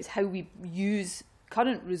talking about is how we use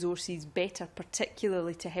current resources better,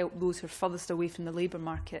 particularly to help those who are furthest away from the labour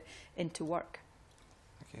market into work.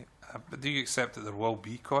 Okay. But do you accept that there will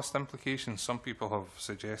be cost implications? Some people have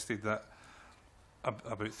suggested that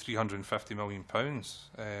about £350 million,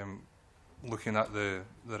 looking at the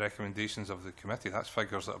recommendations of the committee, that's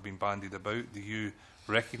figures that have been bandied about. Do you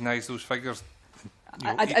recognise those figures?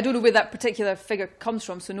 I don't know where that particular figure comes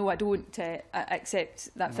from, so no, I don't accept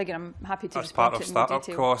that figure. I'm happy to respond to it in more detail. As part of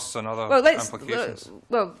start-up costs and other implications?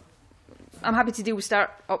 Well, I'm happy to deal with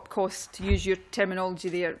start-up costs, to use your terminology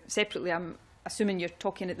there separately. I'm assuming you're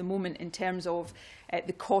talking at the moment in terms of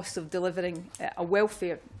the cost of delivering a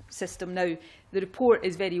welfare system. Now, the report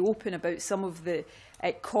is very open about some of the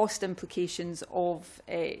cost implications of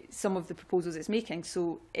some of the proposals it's making.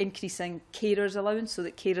 So increasing carers allowance so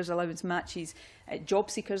that carers allowance matches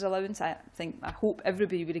job seekers allowance. I hope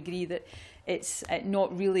everybody would agree that it's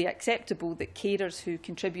not really acceptable that carers who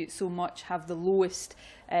contribute so much have the lowest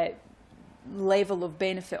level of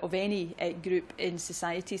benefit of any group in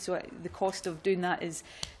society. So the cost of doing that is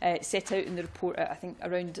set out in the report at, I think,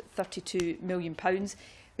 around £32 million.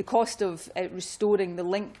 The cost of restoring the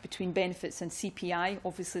link between benefits and CPI,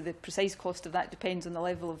 obviously the precise cost of that depends on the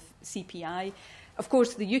level of CPI. Of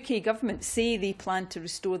course, the UK government say they plan to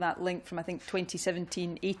restore that link from, I think,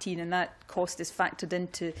 2017-18, and that cost is factored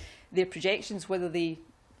into their projections. Whether they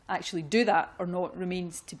actually do that or not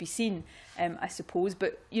remains to be seen, I suppose.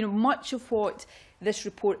 But much of what this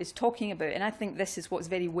report is talking about, and I think this is what's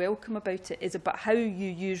very welcome about it, is about how you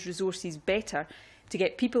use resources better to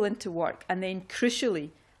get people into work, and then crucially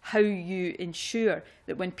how you ensure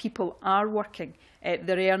that when people are working,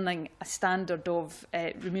 they're earning a standard of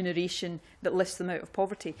remuneration that lifts them out of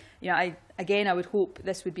poverty. I would hope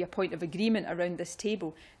this would be a point of agreement around this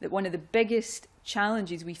table, that one of the biggest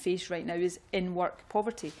challenges we face right now is in-work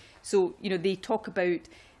poverty. So, they talk about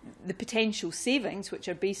the potential savings, which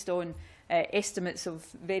are based on estimates of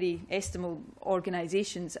very estimable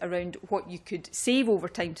organisations around what you could save over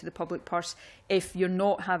time to the public purse if you're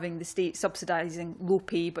not having the state subsidising low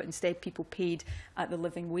pay, but instead people paid at the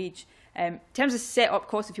living wage. In terms of set-up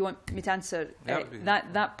costs, if you want me to answer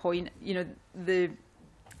that point, the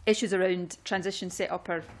issues around transition set-up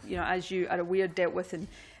are, as you are aware, dealt with in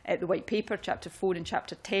the White Paper. Chapter 4 and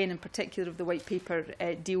Chapter 10 in particular of the White Paper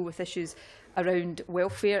deal with issues around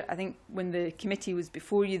welfare. I think when the committee was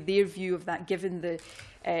before you, their view of that, given the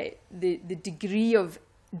degree of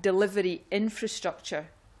delivery infrastructure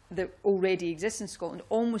that already exists in Scotland.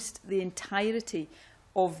 Almost the entirety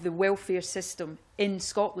of the welfare system in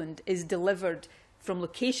Scotland is delivered from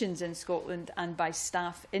locations in Scotland and by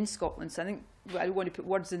staff in Scotland. So I think, I don't want to put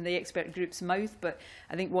words in the expert group's mouth, but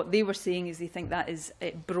I think what they were saying is they think that is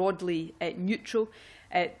broadly neutral.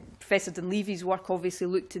 Professor Dunleavy's work obviously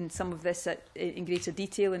looked in some of this in greater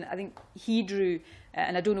detail, and I think he drew,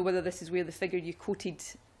 and I don't know whether this is where the figure you quoted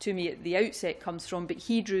to me at the outset comes from, but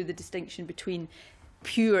he drew the distinction between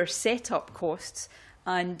pure set-up costs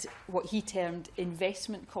and what he termed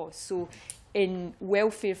investment costs. So in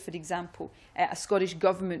welfare, for example, a Scottish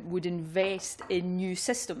government would invest in new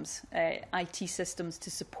systems, IT systems,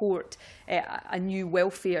 to support a new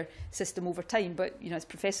welfare system over time. But, you know, as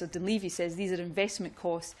Professor Dunleavy says, these are investment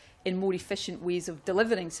costs in more efficient ways of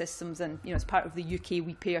delivering systems. And, you know, as part of the UK,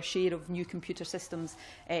 we pay our share of new computer systems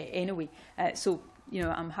anyway. So, you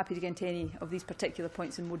know, I'm happy to get into any of these particular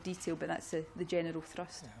points in more detail, but that's the general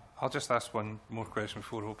thrust. Yeah. I'll just ask one more question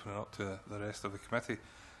before opening up to the rest of the committee.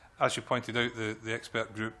 As you pointed out, the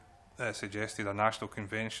expert group suggested a national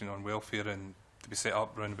convention on welfare to be set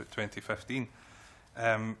up around about 2015.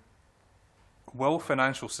 Will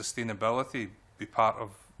financial sustainability be part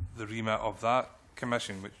of the remit of that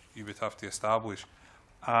commission, which you would have to establish?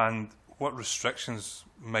 And what restrictions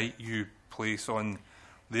might you place on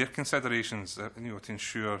their considerations, you know, to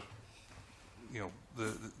ensure, you know,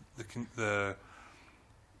 the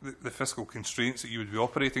fiscal constraints that you would be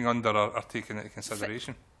operating under are taken into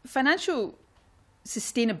consideration? Financial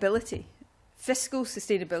sustainability, fiscal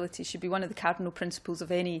sustainability should be one of the cardinal principles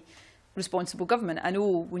of any responsible government. I know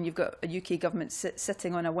when you've got a UK government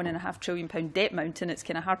sitting on a £1.5 trillion debt mountain, it's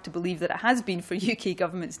kind of hard to believe that it has been for UK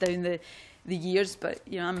governments down the years, but,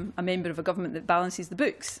 you know, I'm a member of a government that balances the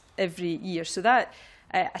books every year. So that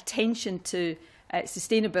attention to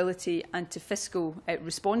sustainability and to fiscal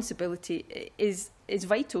responsibility is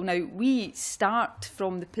vital. Now, we start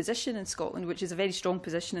from the position in Scotland, which is a very strong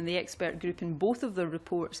position, and the expert group in both of their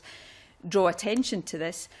reports draw attention to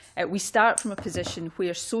this. We start from a position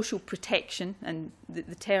where social protection, and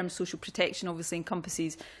the term social protection obviously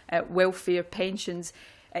encompasses welfare, pensions,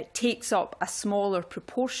 takes up a smaller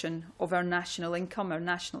proportion of our national income, our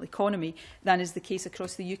national economy, than is the case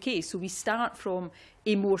across the UK. So we start from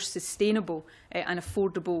a more sustainable and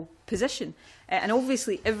affordable position. And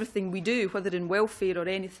obviously everything we do, whether in welfare or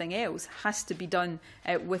anything else, has to be done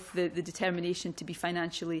with the determination to be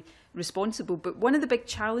financially responsible. But one of the big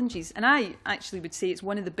challenges, and I actually would say it's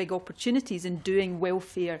one of the big opportunities in doing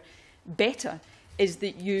welfare better, is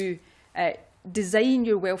that you design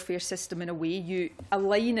your welfare system in a way, you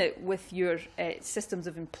align it with your systems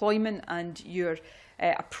of employment and your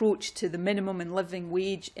approach to the minimum and living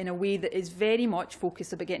wage in a way that is very much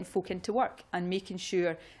focused about getting folk into work and making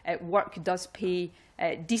sure work does pay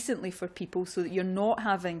decently for people, so that you're not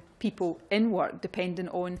having people in work dependent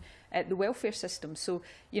on the welfare system. So,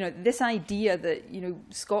 you know, this idea that, you know,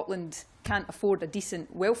 Scotland can't afford a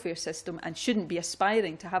decent welfare system and shouldn't be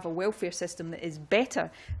aspiring to have a welfare system that is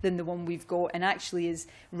better than the one we've got and actually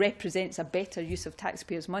represents a better use of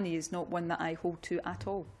taxpayers' money is not one that I hold to at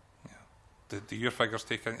all. Yeah. Do your figures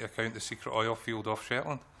take into account the secret oil field off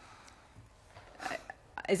Shetland?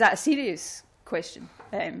 Is that a serious question?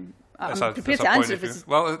 I'm prepared to answer if it's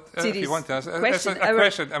if you want to answer. It's a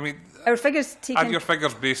question. I mean, our figures take are your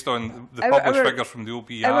figures based on the published figures from the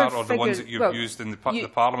OBR or the ones that you've used in the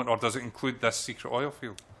Parliament, or does it include this secret oil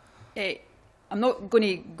field? I'm not going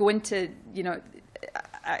to go into, you know,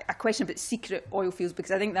 a question about secret oil fields,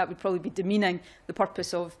 because I think that would probably be demeaning the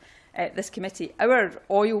purpose of this committee. Our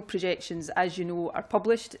oil projections, as you know, are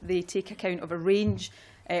published. They take account of a range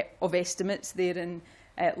of estimates. They're in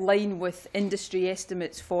line with industry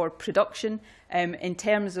estimates for production. In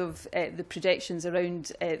terms of the projections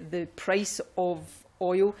around the price of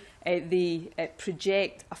oil, they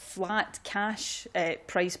project a flat cash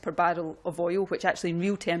price per barrel of oil, which actually in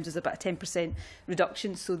real terms is about a 10%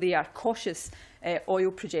 reduction. So they are cautious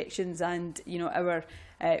oil projections, and, you know, our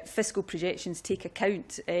fiscal projections take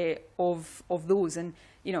account of those. And,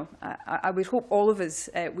 you know, I would hope all of us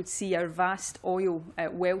would see our vast oil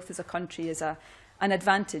wealth as a country as an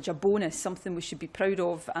advantage, a bonus, something we should be proud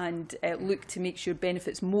of, and look to make sure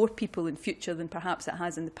benefits more people in future than perhaps it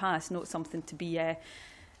has in the past, not something to be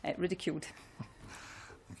ridiculed.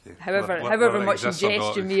 Okay. However much in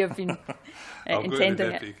jest you may have been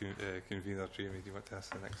intending it. Convener Jamie, do you want to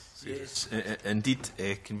ask the next series? Yes, indeed,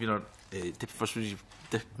 Convener, Deputy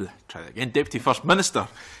First Minister,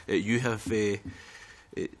 you have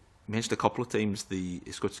mentioned a couple of times the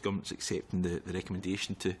Scottish Government's accepting the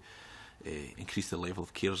recommendation to increase the level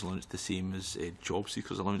of carers allowance the same as job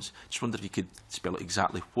seekers allowance. Just wonder if you could spell out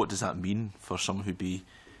exactly what does that mean for someone who'd be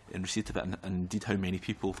in receipt of it, and indeed how many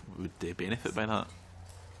people would benefit by that?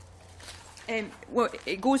 Well,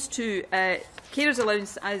 it goes to carers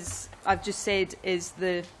allowance, as I've just said, is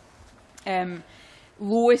the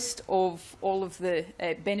lowest of all of the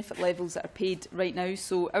benefit levels that are paid right now.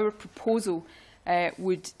 So our proposal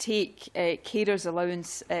would take carers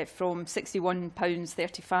allowance from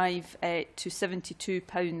 £61.35 to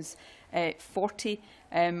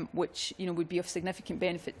 £72.40, which would be of significant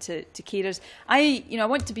benefit to carers. I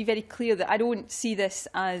want to be very clear that I don't see this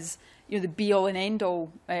as the be-all and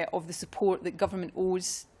end-all of the support that government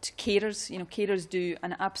owes to carers. Carers do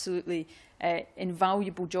an absolutely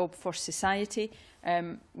invaluable job for society.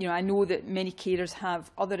 I know that many carers have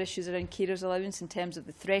other issues around carers allowance in terms of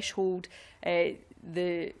the threshold,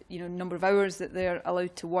 the number of hours that they're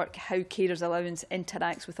allowed to work, how carers allowance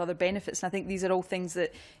interacts with other benefits. And I think these are all things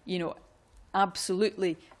that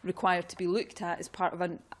absolutely required to be looked at as part of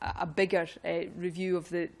a bigger review of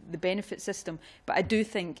the benefit system. But I do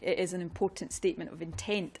think it is an important statement of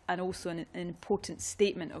intent, and also an important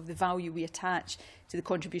statement of the value we attach to the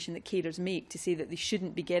contribution that carers make, to say that they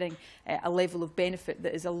shouldn't be getting a level of benefit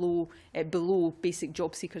that is below basic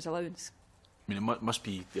job seekers allowance. I mean, it must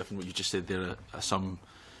be, from what you just said there, a sum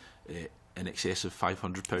in excess of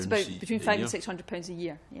 £500 it's about between £500 and £600 a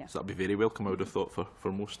year. Yeah. So that'd be very welcome, I would have thought, for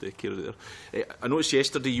most carers there. I noticed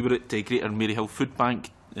yesterday you were at Greater Maryhill Food Bank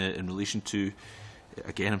in relation to,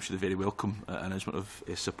 again, I'm sure they're very welcome, announcement of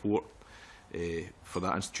support for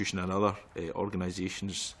that institution and other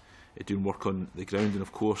organisations doing work on the ground. And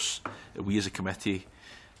of course, we as a committee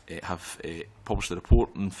have published a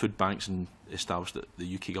report on food banks and established that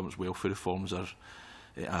the UK government's welfare reforms are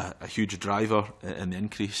a huge driver in the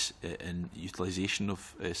increase in utilisation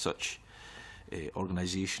of such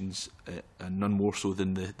organisations, and none more so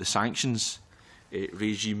than the sanctions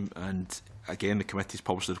regime. And again, the committee's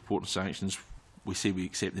published a report on sanctions. We say we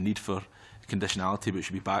accept the need for conditionality, but it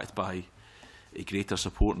should be backed by a greater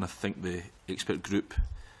support, and I think the expert group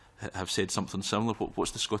have said something similar.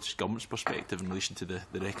 What's the Scottish Government's perspective in relation to the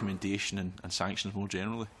recommendation and sanctions more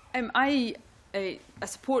generally? I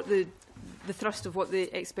support the thrust of what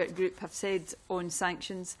the expert group have said on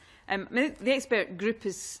sanctions. The expert group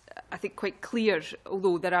is, I think, quite clear,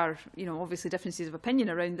 although there are, obviously differences of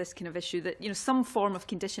opinion around this kind of issue, that some form of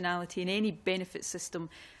conditionality in any benefit system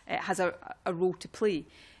has a role to play.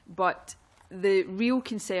 But the real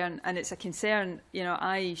concern, and it's a concern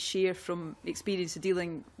I share from experience of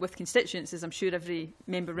dealing with constituents, as I'm sure every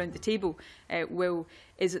member around the table will,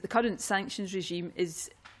 is that the current sanctions regime is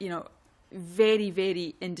very,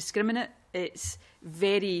 very indiscriminate. It's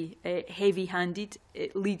very heavy-handed.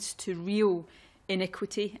 It leads to real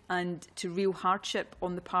inequity and to real hardship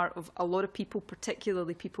on the part of a lot of people,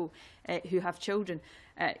 particularly people who have children.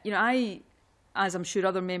 I, as I'm sure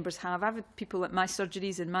other members have, I've had people at my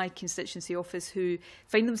surgeries in my constituency office who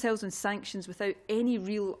find themselves on sanctions without any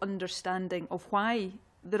real understanding of why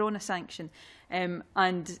they're on a sanction.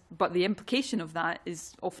 But the implication of that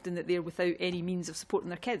is often that they're without any means of supporting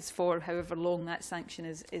their kids for however long that sanction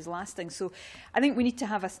is lasting. So I think we need to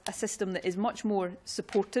have a system that is much more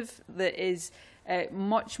supportive, that is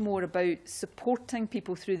much more about supporting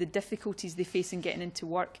people through the difficulties they face in getting into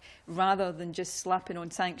work, rather than just slapping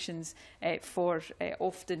on sanctions for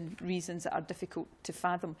often reasons that are difficult to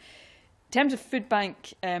fathom. In terms of food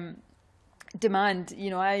bank demand,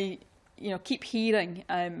 I keep hearing,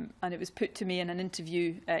 and it was put to me in an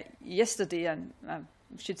interview yesterday, and I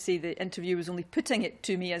should say the interviewer was only putting it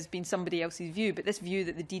to me as being somebody else's view, but this view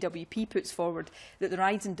that the DWP puts forward, that the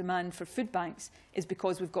rise in demand for food banks is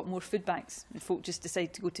because we've got more food banks and folk just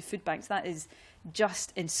decide to go to food banks. That is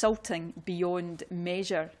just insulting beyond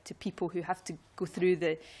measure to people who have to go through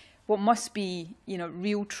what must be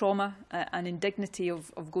real trauma and indignity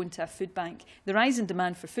of going to a food bank. The rise in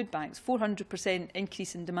demand for food banks, 400%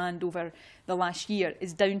 increase in demand over the last year,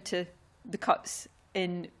 is down to the cuts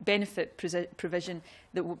in benefit provision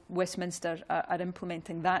that Westminster are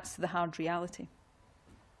implementing. That's the hard reality.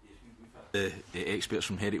 The experts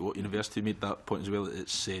from Heriot University made that point as well.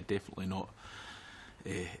 It's definitely not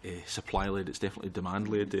supply-led, it's definitely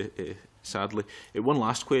demand-led, sadly. One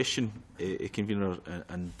last question, Convener,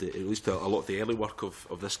 and at least a lot of the early work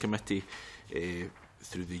of this committee,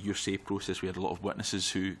 through the USA process, we had a lot of witnesses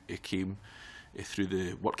who came through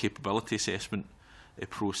the work capability assessment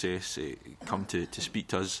process, come to speak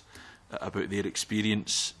to us about their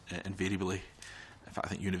experience, invariably, in fact I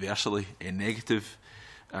think universally, negative.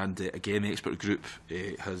 And again, the expert group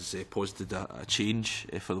has posited a change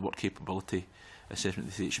for the work capability assessment.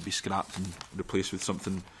 They say it should be scrapped and replaced with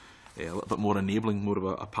something a little bit more enabling, more of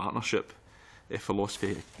a partnership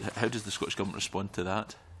philosophy. How does the Scottish Government respond to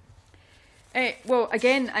that? Well,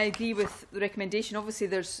 again, I agree with the recommendation. Obviously,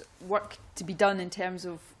 there's work to be done in terms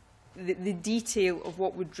of the detail of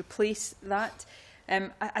what would replace that.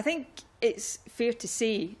 I think it's fair to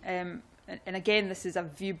say, and again, this is a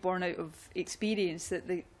view born out of experience, that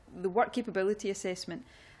the work capability assessment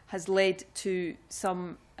has led to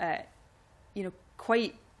some,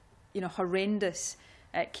 quite, horrendous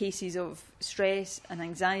cases of stress and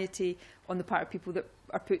anxiety on the part of people that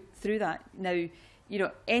are put through that. Now,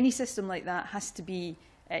 any system like that has to be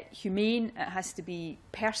humane, it has to be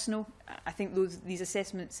personal. I think these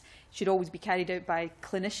assessments should always be carried out by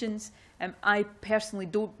clinicians. I personally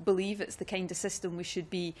don't believe it's the kind of system we should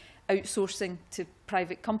be outsourcing to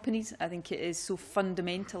private companies. I think it is so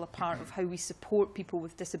fundamental a part of how we support people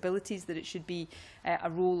with disabilities that it should be a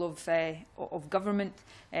role of government.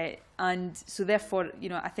 And so therefore,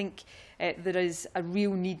 I think there is a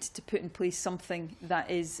real need to put in place something that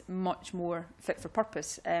is much more fit for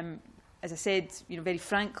purpose. As I said, very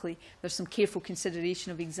frankly, there's some careful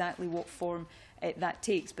consideration of exactly what form that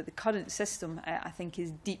takes. But the current system, I think,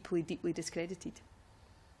 is deeply, deeply discredited.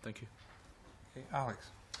 Thank you. Okay,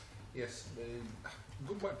 Alex. Yes,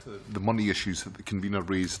 going back to the money issues that the convener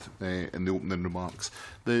raised in the opening remarks,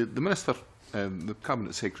 the Minister, the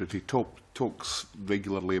Cabinet Secretary, talks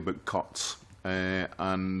regularly about cuts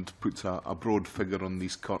and puts a broad figure on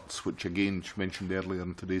these cuts, which again she mentioned earlier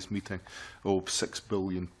in today's meeting, of £6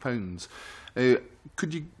 billion.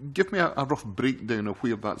 Could you give me a rough breakdown of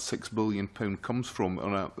where that £6 billion comes from?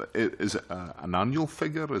 Is it an annual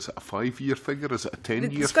figure? Is it a 5-year figure? Is it a 10-year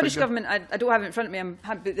figure? The Scottish Government, I don't have it in front of me, I'm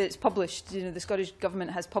happy that it's published. The Scottish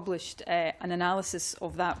Government has published an analysis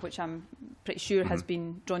of that, which I'm pretty sure has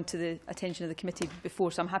been drawn to the attention of the committee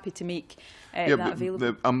before, so I'm happy to make that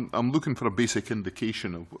available. I'm looking for a basic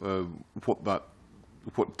indication of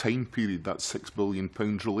what time period that £6 billion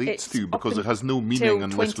relates to, because it has no meaning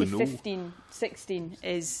unless we know. 2015-16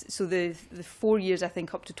 is, so the 4 years, I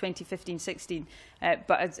think, up to 2015-16.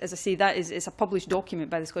 But as I say, it's a published document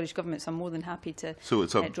by the Scottish Government, so I'm more than happy to draw it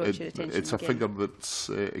to your attention. It's a figure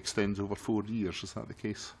that extends over 4 years, is that the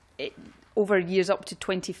case? Over years up to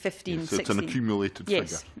 2015-16. Yes, so it's an accumulated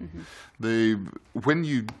yes. figure. When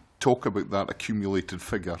you talk about that accumulated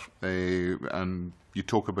figure, and you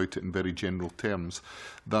talk about it in very general terms,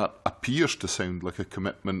 that appears to sound like a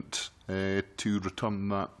commitment to return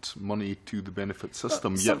that money to the benefit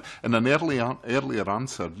system. Yet, in an earlier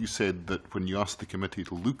answer, you said that when you asked the committee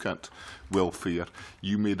to look at welfare,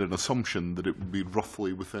 you made an assumption that it would be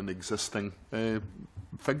roughly within existing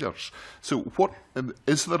figures. So,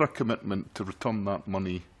 is there a commitment to return that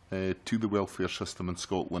money to the welfare system in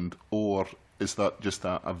Scotland, or is that just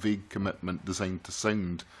a vague commitment designed to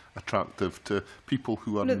sound attractive to people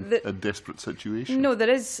who are in a desperate situation? No, there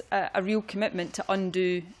is a real commitment to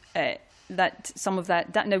undo some of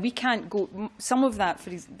that. Now, we can't go. Some of that,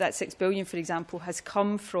 that £6 billion, for example, has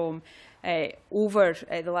come from over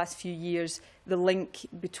the last few years, the link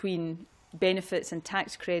between benefits and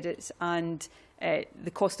tax credits and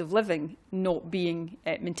the cost of living not being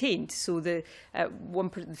maintained. So the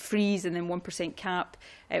freeze and then 1% cap,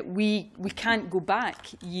 we can't go back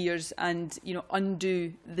years and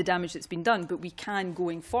undo the damage that's been done, but we can,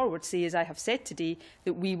 going forward, say, as I have said today,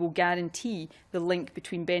 that we will guarantee the link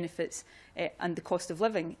between benefits and the cost of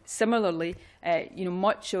living. Similarly,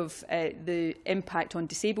 much of the impact on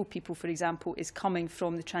disabled people, for example, is coming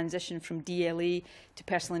from the transition from DLA to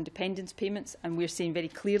personal independence payments, and we're saying very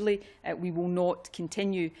clearly we will not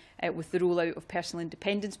continue with the rollout of personal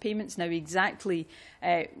independence payments. Now, exactly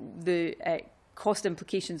the cost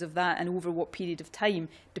implications of that and over what period of time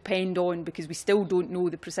depend on, because we still don't know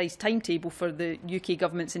the precise timetable for the UK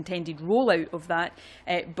government's intended rollout of that,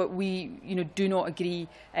 but we do not agree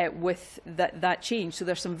with that change. So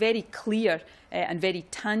there's some very clear and very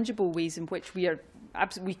tangible ways in which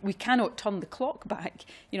we cannot turn the clock back.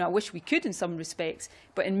 I wish we could in some respects,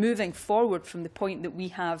 but in moving forward from the point that we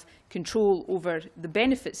have control over the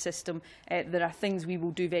benefit system, there are things we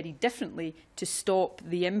will do very differently to stop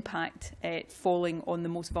the impact falling on the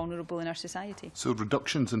most vulnerable in our society. So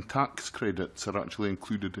reductions in tax credits are actually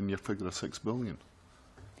included in your figure of £6 billion?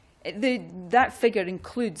 That figure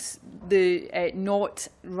includes the not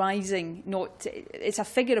rising, it's a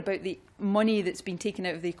figure about the money that's been taken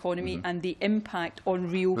out of the economy and the impact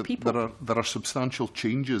on real people. There are substantial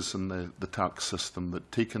changes in the tax system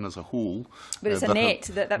that, taken as a whole, but it's a net.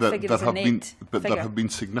 That figure is a net. But there have been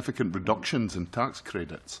significant reductions in tax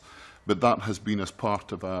credits. But that has been as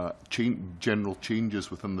part of general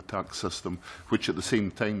changes within the tax system, which at the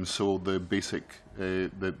same time saw the basic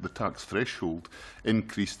the tax threshold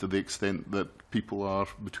increase to the extent that people are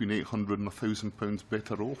between £800 and £1,000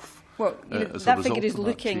 better off. Well, As a that result figure is of that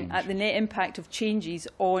looking change. at the net impact of changes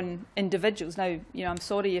on individuals. Now, I'm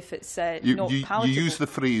sorry if it's not You palatable. use the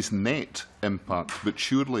phrase net impact, but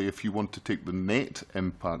surely if you want to take the net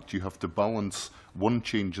impact, you have to balance one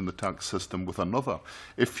change in the tax system with another.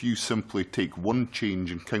 If you simply take one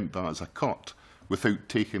change and count that as a cut, without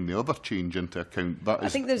taking the other change into account, that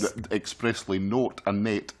is expressly not a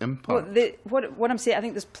net impact. Well, what I'm saying, I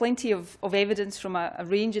think there's plenty of evidence from a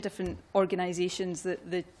range of different organisations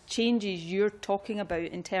that the changes you're talking about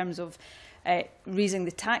in terms of raising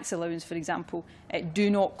the tax allowance, for example, do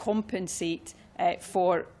not compensate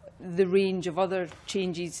for the range of other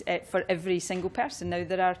changes for every single person. Now,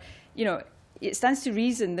 there are, it stands to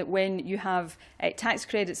reason that when you have tax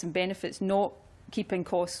credits and benefits not keeping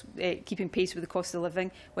pace with the cost of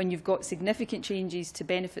living, when you've got significant changes to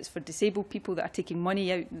benefits for disabled people that are taking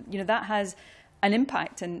money out, that has an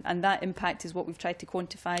impact, and that impact is what we've tried to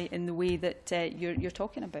quantify in the way that you're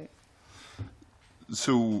talking about.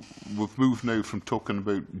 So we've moved now from talking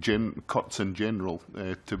about cuts in general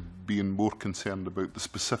to being more concerned about the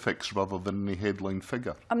specifics rather than the headline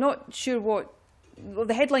figure. I'm not sure what. Well,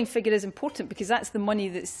 the headline figure is important because that's the money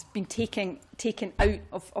that's been taken out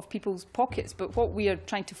of people's pockets. But what we are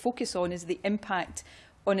trying to focus on is the impact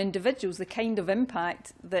on individuals, the kind of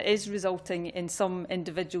impact that is resulting in some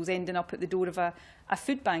individuals ending up at the door of a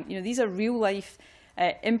food bank. These are real life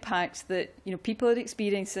impacts that people are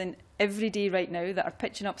experiencing every day right now that are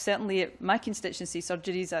pitching up, certainly at my constituency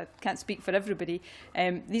surgeries. I can't speak for everybody.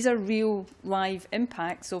 These are real live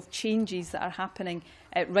impacts of changes that are happening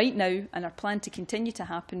right now and are planned to continue to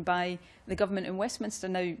happen by the government in Westminster.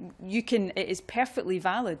 Now, it is perfectly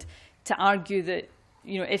valid to argue that,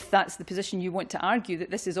 if that's the position you want to argue, that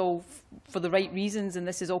this is all for the right reasons and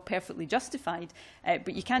this is all perfectly justified,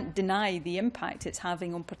 but you can't deny the impact it's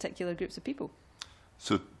having on particular groups of people.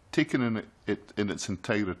 So, taken in its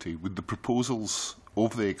entirety, would the proposals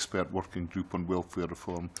of the expert working group on welfare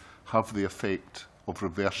reform have the effect of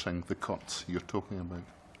reversing the cuts you're talking about?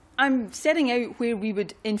 I'm setting out where we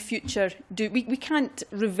would in future do. We can't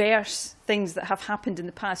reverse things that have happened in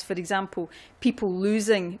the past. For example, people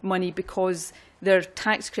losing money because their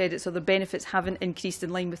tax credits or their benefits haven't increased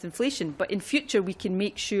in line with inflation. But in future, we can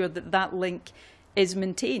make sure that that link is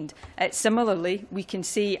maintained. Similarly, we can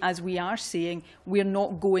say, as we are saying, we're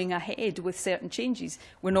not going ahead with certain changes.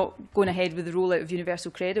 We're not going ahead with the rollout of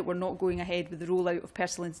universal credit. We're not going ahead with the rollout of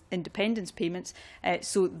personal independence payments.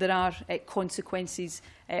 So there are consequences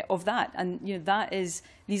of that. And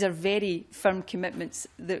these are very firm commitments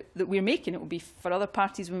that we're making. It will be for other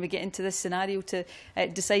parties when we get into this scenario to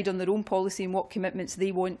decide on their own policy and what commitments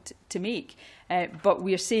they want to make. But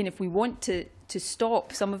we are saying if we want to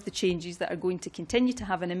stop some of the changes that are going to continue to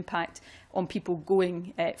have an impact on people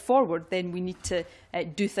going forward, then we need to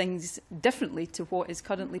do things differently to what is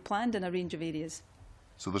currently planned in a range of areas.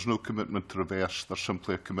 So there's no commitment to reverse, there's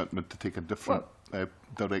simply a commitment to take a different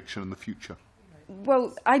direction in the future?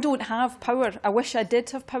 Well, I don't have power. I wish I did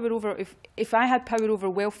have power over. If I had power over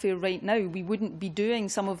welfare right now, we wouldn't be doing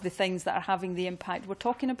some of the things that are having the impact we're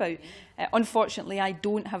talking about. Unfortunately, I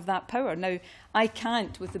don't have that power. Now, I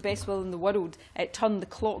can't, with the best will in the world, turn the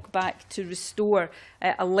clock back to restore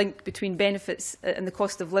a link between benefits and the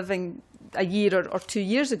cost of living a year or 2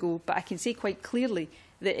 years ago, but I can say quite clearly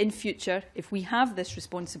that in future, if we have this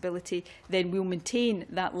responsibility, then we'll maintain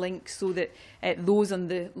that link so that those on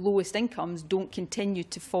the lowest incomes don't continue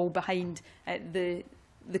to fall behind the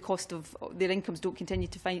cost of their incomes, don't continue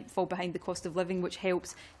to fall behind the cost of living, which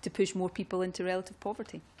helps to push more people into relative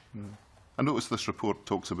poverty. Mm. I notice this report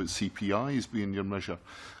talks about CPI as being your measure.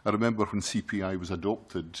 I remember when CPI was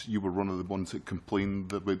adopted, you were one of the ones that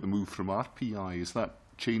complained about the move from RPI. Is that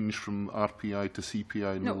change from RPI to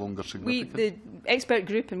CPI no longer significant? The expert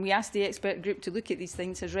group, and we asked the expert group to look at these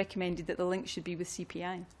things, has recommended that the link should be with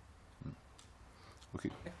CPI. Okay.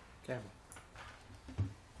 Kevin.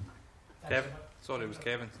 Kevin? Sorry, it was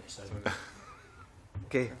Kevin.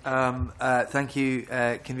 Okay. Thank you,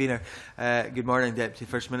 Convener. Good morning, Deputy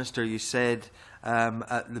First Minister. You said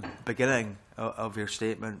at the beginning of your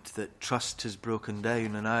statement that trust has broken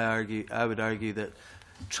down, and I would argue that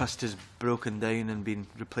trust has broken down and been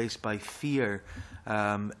replaced by fear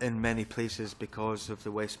in many places because of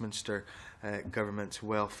the Westminster government's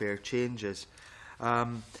welfare changes.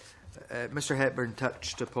 Mr Hepburn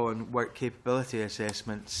touched upon work capability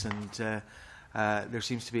assessments, and there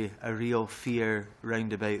seems to be a real fear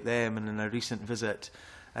round about them. And in a recent visit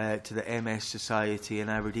to the MS Society in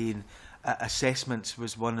Aberdeen, assessments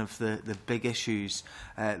was one of the big issues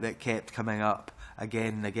that kept coming up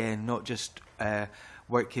again and again, not just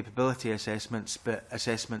work capability assessments, but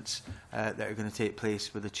assessments that are going to take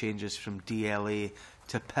place with the changes from DLA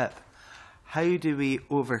to PIP. How do we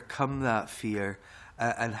overcome that fear,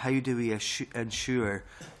 and how do we ensure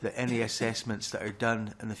that any assessments that are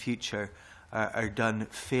done in the future are done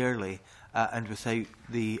fairly and without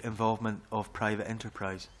the involvement of private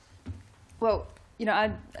enterprise? Well, you know,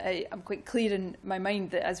 I'm quite clear in my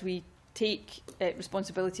mind that as we take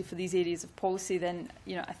responsibility for these areas of policy, then,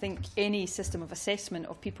 you know, I think any system of assessment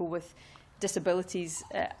of people with disabilities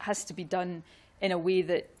has to be done in a way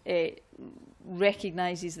that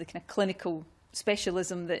recognises the kind of clinical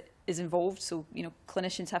specialism that is involved. So, you know,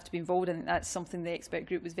 clinicians have to be involved, and that's something the expert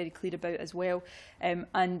group was very clear about as well.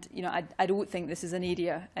 And, you know, I don't think this is an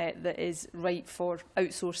area that is right for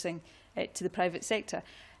outsourcing to the private sector.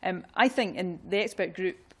 I think, and the expert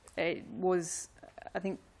group was, I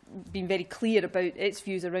think, being very clear about its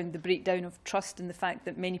views around the breakdown of trust and the fact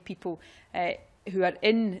that many people who are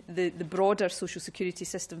in the broader social security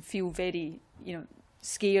system feel very, you know,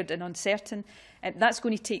 scared and uncertain. That's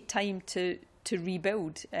going to take time to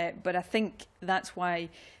rebuild, but I think that's why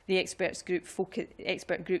the expert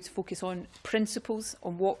groups focus on principles,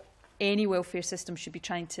 on what any welfare system should be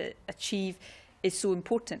trying to achieve, is so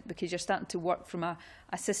important, because you're starting to work from a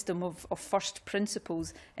system of first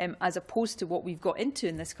principles, as opposed to what we've got into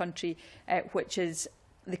in this country, which is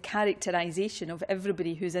the characterisation of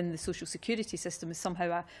everybody who's in the social security system as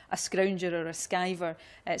somehow a scrounger or a skiver,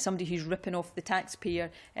 somebody who's ripping off the taxpayer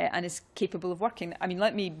and is capable of working. I mean,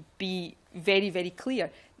 let me be very, very clear.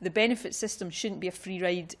 The benefit system shouldn't be a free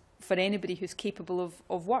ride for anybody who's capable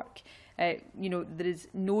of work. You know, there is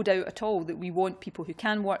no doubt at all that we want people who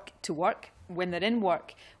can work to work. When they're in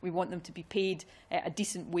work, we want them to be paid a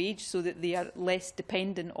decent wage so that they are less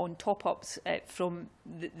dependent on top-ups from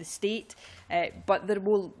the state. But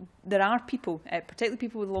there are people, particularly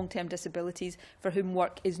people with long-term disabilities, for whom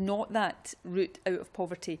work is not that route out of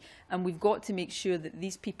poverty. And we've got to make sure that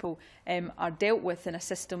these people are dealt with in a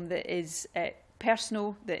system that is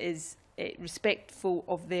personal, that is respectful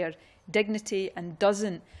of their dignity, and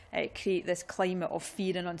doesn't create this climate of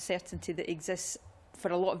fear and uncertainty that exists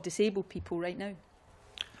for a lot of disabled people right now.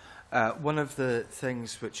 One of the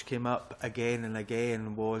things which came up again and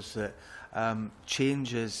again was that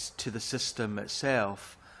changes to the system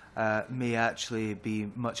itself may actually be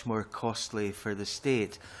much more costly for the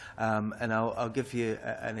state. And I'll give you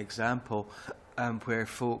an example where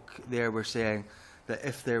folk there were saying that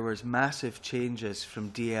if there was massive changes from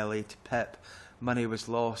DLA to PIP, money was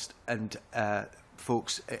lost and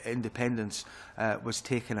folks' independence was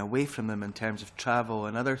taken away from them in terms of travel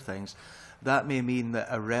and other things. That may mean that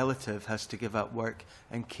a relative has to give up work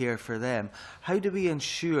and care for them. How do we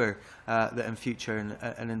ensure that in future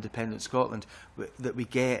in independent Scotland that we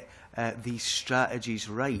get these strategies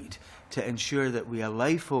right to ensure that we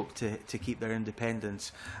allow folk to keep their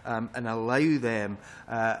independence and allow them,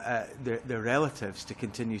 their relatives, to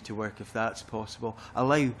continue to work if that's possible,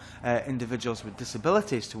 allow individuals with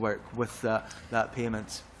disabilities to work with that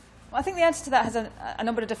payment? Well, I think the answer to that has a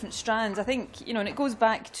number of different strands. I think, you know, and it goes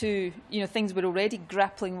back to, you know, things we're already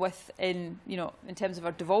grappling with in, you know, in terms of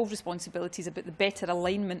our devolved responsibilities about the better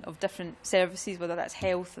alignment of different services, whether that's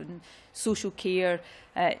health and social care,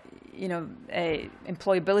 you know,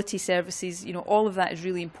 employability services. You know, all of that is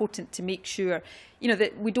really important to make sure, you know,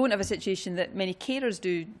 that we don't have a situation that many carers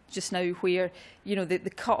do just now, where, you know, the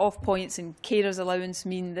cut-off points and carers allowance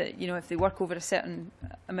mean that, you know, if they work over a certain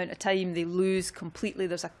amount of time, they lose completely.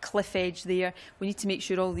 There's a cliff edge there. We need to make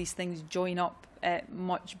sure all these things join up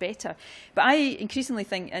much better. But I increasingly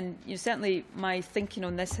think, and, you know, certainly my thinking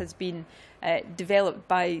on this has been developed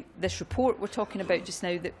by this report we're talking about just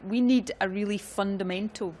now, that we need a really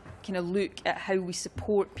fundamental kind of look at how we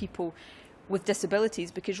support people with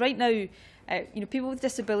disabilities, because right now, you know, people with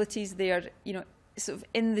disabilities, they are, you know, sort of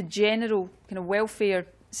in the general kind of welfare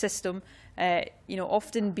system, you know,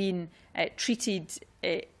 often being treated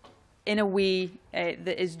in a way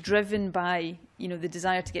that is driven by, you know, the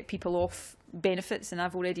desire to get people off benefits. And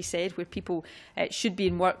I've already said, where people should be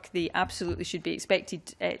in work, they absolutely should be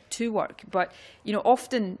expected to work. But, you know,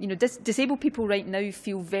 often, you know, disabled people right now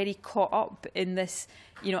feel very caught up in this,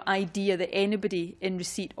 you know, idea that anybody in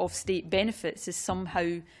receipt of state benefits is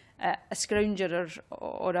somehow a scrounger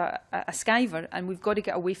or a skiver, and we've got to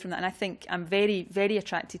get away from that. And I think I'm very, very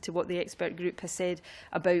attracted to what the expert group has said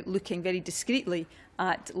about looking very discreetly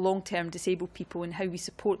at long-term disabled people and how we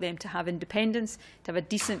support them to have independence, to have a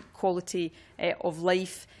decent quality of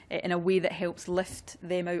life in a way that helps lift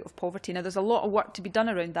them out of poverty. Now, there's a lot of work to be done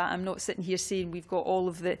around that. I'm not sitting here saying we've got all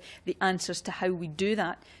of the answers to how we do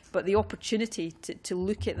that, but the opportunity to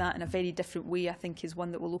look at that in a very different way, I think, is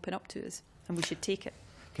one that will open up to us, and we should take it.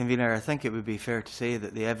 Convener, I think it would be fair to say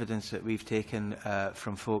that the evidence that we've taken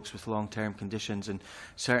from folks with long-term conditions, and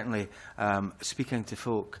certainly speaking to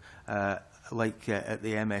folk like at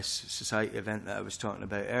the MS Society event that I was talking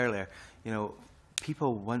about earlier, you know,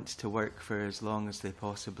 people want to work for as long as they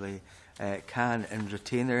possibly can and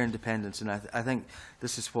retain their independence. And I think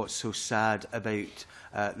this is what's so sad about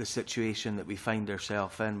the situation that we find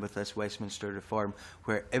ourselves in with this Westminster reform,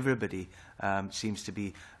 where everybody seems to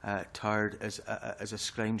be tarred as a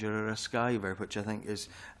scrounger or a skiver, which I think is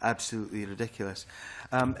absolutely ridiculous.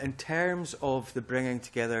 In terms of the bringing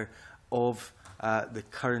together of the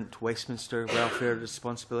current Westminster welfare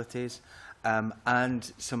responsibilities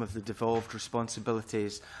and some of the devolved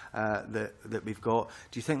responsibilities that we've got,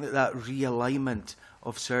 do you think that realignment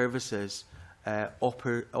of services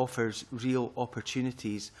offers real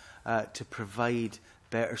opportunities to provide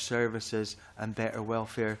better services and better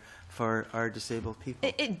welfare for our disabled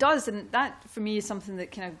people? It does, and that for me is something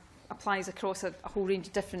that kind of applies across a whole range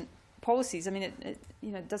of different policies. I mean,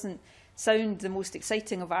 it doesn't sound the most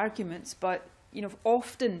exciting of arguments, but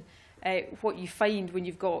often what you find when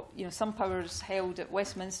you've got some powers held at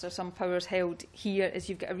Westminster, some powers held here, is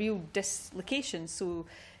you've got a real dislocation. So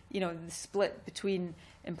the split between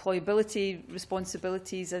employability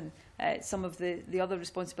responsibilities and some of the other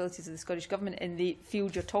responsibilities of the Scottish Government in the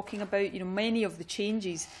field you're talking about. Many of the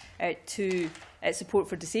changes to support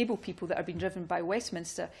for disabled people that are being driven by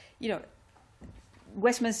Westminster,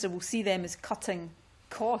 Westminster will see them as cutting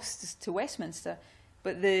costs to Westminster,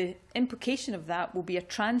 but the implication of that will be a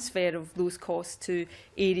transfer of those costs to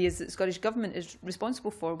areas that the Scottish Government is responsible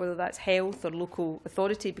for, whether that's health or local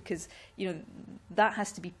authority, because that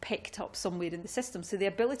has to be picked up somewhere in the system. So the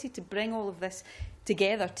ability to bring all of this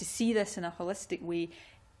together, to see this in a holistic way,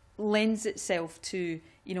 lends itself to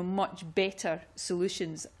much better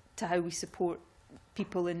solutions to how we support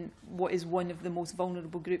people in what is one of the most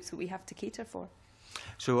vulnerable groups that we have to cater for.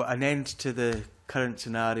 So an end to the current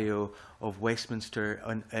scenario of Westminster,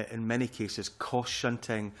 in many cases, cost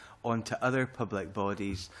shunting onto other public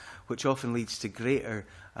bodies, which often leads to greater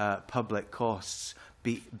public costs,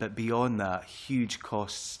 but beyond that, huge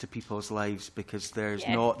costs to people's lives because there's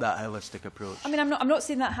not that holistic approach. I mean, I'm not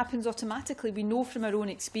saying that happens automatically. We know from our own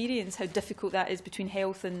experience how difficult that is between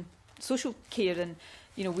health and social care, and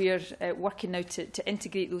we're working now to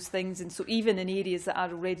integrate those things. And so even in areas that are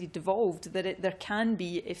already devolved, there can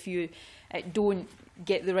be, if you don't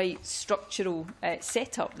get the right structural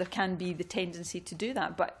setup, there can be the tendency to do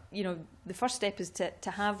that. But the first step is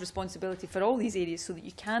to have responsibility for all these areas so that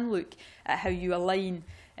you can look at how you align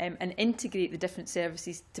and integrate the different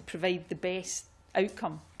services to provide the best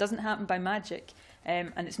outcome. It doesn't happen by magic,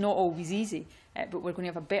 and it's not always easy. But we're going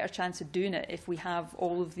to have a better chance of doing it if we have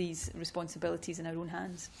all of these responsibilities in our own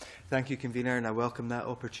hands. Thank you, Convener, and I welcome that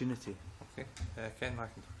opportunity. Okay, Ken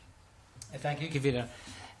McIntosh. Thank you, Convener.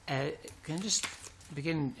 Can I just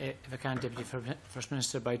begin, if I can, Deputy First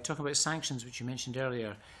Minister, by talking about sanctions, which you mentioned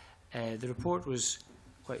earlier. The report was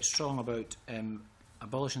quite strong about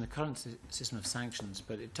abolishing the current system of sanctions,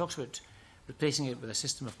 but it talks about replacing it with a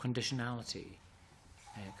system of conditionality.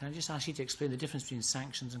 Can I just ask you to explain the difference between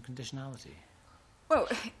sanctions and conditionality? Well,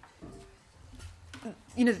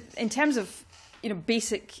 in terms of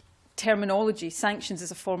basic terminology, sanctions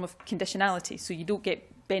is a form of conditionality. So you don't get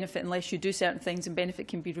benefit unless you do certain things, and benefit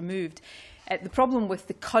can be removed. The problem with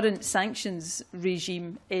the current sanctions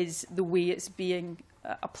regime is the way it's being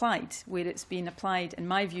applied, where it's being applied, in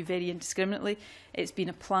my view, very indiscriminately. It's been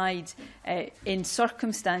applied in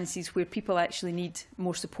circumstances where people actually need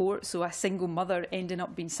more support. So a single mother ending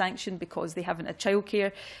up being sanctioned because they haven't had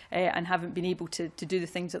childcare and haven't been able to do the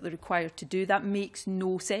things that they're required to do. That makes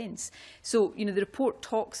no sense. So, the report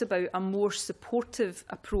talks about a more supportive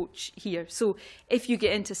approach here. So if you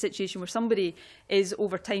get into a situation where somebody is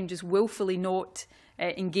over time just willfully not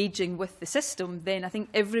engaging with the system, then I think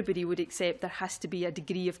everybody would accept there has to be a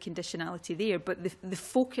degree of conditionality there. But the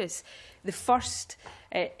focus, the first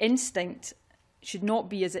instinct should not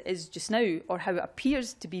be as it is just now, or how it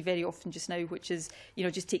appears to be very often just now, which is,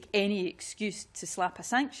 just take any excuse to slap a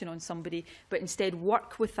sanction on somebody, but instead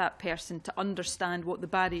work with that person to understand what the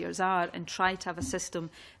barriers are and try to have a system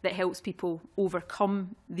that helps people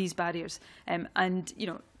overcome these barriers. And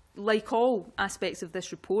like all aspects of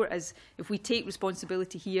this report, as if we take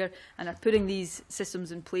responsibility here and are putting these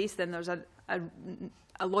systems in place, then there's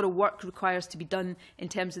a lot of work requires to be done in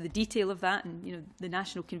terms of the detail of that, and the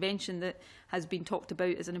national convention that has been talked about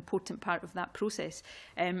is an important part of that process.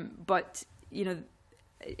 But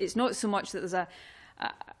it's not so much that there's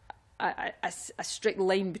a strict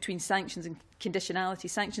line between sanctions and conditionality.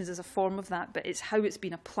 Sanctions is a form of that, but it's how it's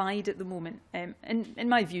been applied at the moment, and in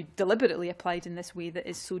my view, deliberately applied in this way that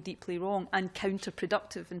is so deeply wrong and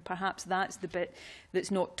counterproductive. And perhaps that's the bit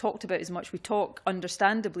that's not talked about as much. We talk,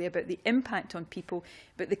 understandably, about the impact on people,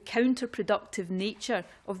 but the counterproductive nature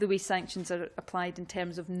of the way sanctions are applied in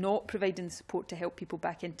terms of not providing the support to help people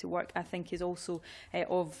back into work, I think, is also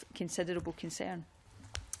of considerable concern.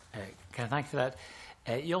 Can I thank you for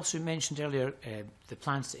that? You also mentioned earlier the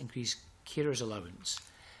plans to increase carers' allowance.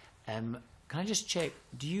 Can I just check,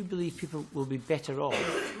 do you believe people will be better off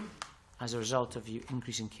as a result of you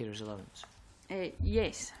increasing carers' allowance?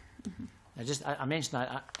 Yes. Mm-hmm. I mentioned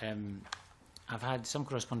that I've had some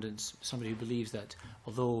correspondence, somebody who believes that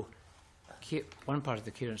although one part of the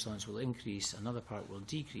carers' allowance will increase, another part will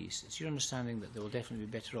decrease. It's your understanding that they will definitely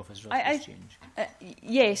be better off as a result of this change?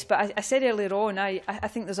 Yes, but I said earlier on, I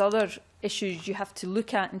think there's other issues you have to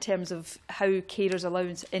look at in terms of how carers'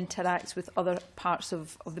 allowance interacts with other parts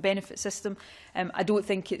of the benefit system. I don't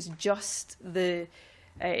think it's just the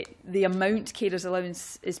amount carers'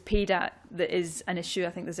 allowance is paid at that is an issue. I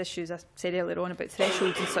think there's issues, I said earlier on, about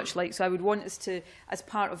thresholds and such like. So I would want us to, as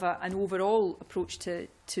part of an overall approach to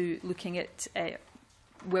looking at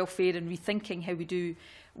welfare and rethinking how we do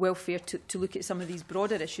welfare, to look at some of these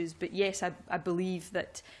broader issues. But yes, I believe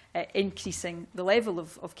that increasing the level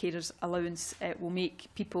of carers' allowance will make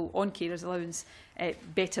people on carers' allowance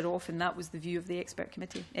better off, and that was the view of the expert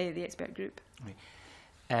committee, the expert group. Right.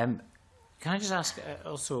 Can I just ask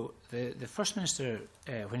also, the First Minister,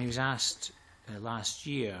 when he was asked last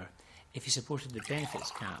year if he supported the benefits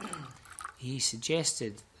cap, he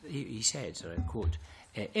suggested, he said, sorry, I quote,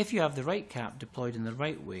 if you have the right cap deployed in the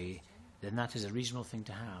right way, then that is a reasonable thing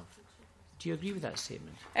to have. Do you agree with that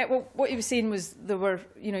statement? Well, what he was saying was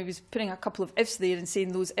he was putting a couple of ifs there and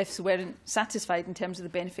saying those ifs weren't satisfied in terms of the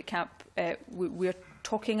benefit cap we're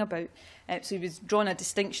talking about. So he was drawing a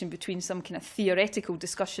distinction between some kind of theoretical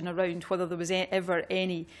discussion around whether there was ever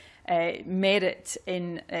any merit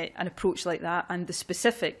in an approach like that and the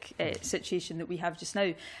specific situation that we have just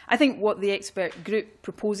now. I think what the expert group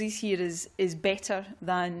proposes here is better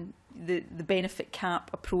than the benefit cap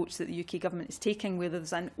approach that the UK government is taking, where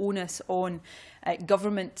there's an onus on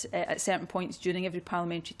government at certain points during every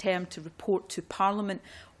parliamentary term to report to Parliament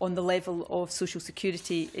on the level of social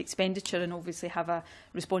security expenditure, and obviously have a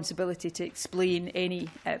responsibility to explain any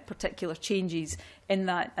particular changes in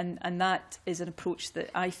that, and that is an approach that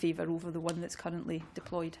I favour over the one that's currently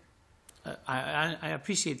deployed. I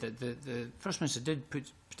appreciate that the First Minister did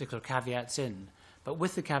put particular caveats in, but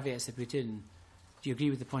with the caveats they put in, do you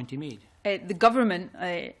agree with the point he made? The government,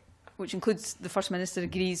 which includes the First Minister,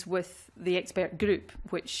 agrees with the expert group,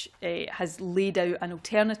 which has laid out an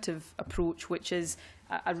alternative approach, which is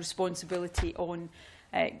a responsibility on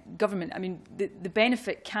government. I mean, the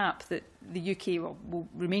benefit cap that the UK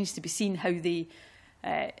remains to be seen how they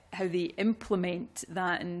implement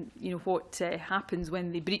that, and what happens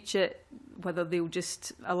when they breach it, whether they'll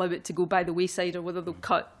just allow it to go by the wayside or whether they'll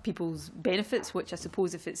cut people's benefits, which I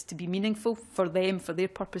suppose if it's to be meaningful for them, for their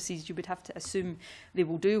purposes, you would have to assume they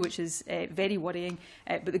will do, which is very worrying.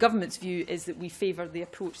 But the government's view is that we favour the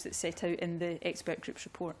approach that's set out in the expert group's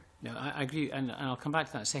report. No, I agree, and I'll come back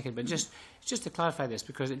to that in a second, but just to clarify this,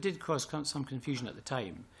 because it did cause some confusion at the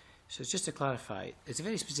time. So it's just to clarify, it's a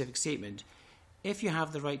very specific statement. If you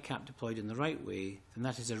have the right cap deployed in the right way, then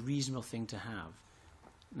that is a reasonable thing to have.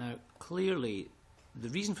 Now, clearly, the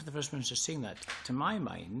reason for the First Minister saying that, to my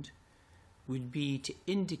mind, would be to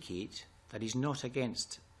indicate that he's not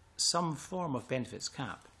against some form of benefits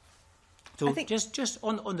cap. So just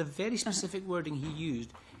on the very specific wording he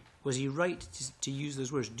used, was he right to use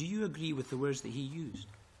those words? Do you agree with the words that he used?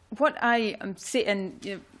 What I am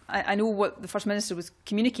saying, I know what the First Minister was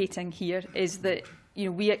communicating here is that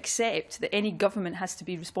we accept that any government has to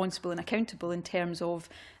be responsible and accountable in terms of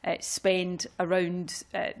spend around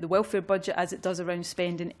the welfare budget as it does around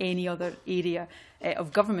spend in any other area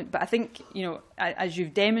of government. But I think, as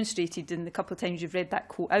you've demonstrated in the couple of times you've read that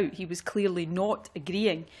quote out, he was clearly not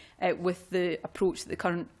agreeing with the approach that the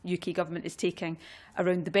current UK government is taking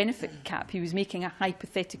around the benefit cap. He was making a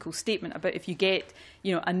hypothetical statement about if you get,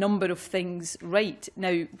 a number of things right.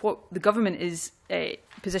 Now, what the government is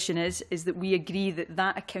position is that we agree that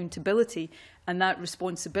that accountability and that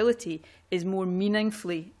responsibility is more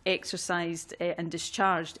meaningfully exercised and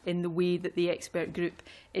discharged in the way that the expert group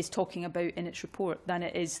is talking about in its report than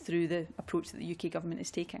it is through the approach that the UK government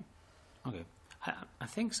is taking. Okay. I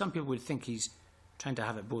think some people would think he's trying to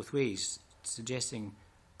have it both ways, suggesting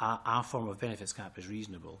our form of benefits cap is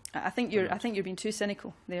reasonable. I think you're being too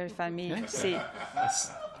cynical there, if I may say.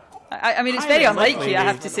 That's I mean, it's very unlikely, I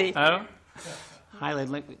have to say. Highly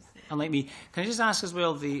unlike me. Can I just ask as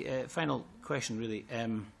well the final question, really?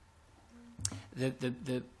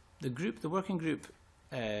 The group, the working group,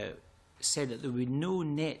 said that there would be no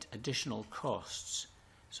net additional costs.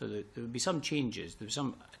 So there would be some changes, there would be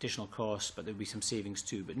some additional costs, but there would be some savings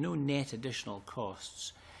too, but no net additional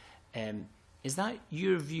costs. Is that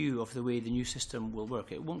your view of the way the new system will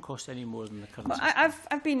work? It won't cost any more than the current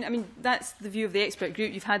system. I mean, that's the view of the expert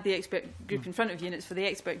group. You've had the expert group in front of you, and it's for the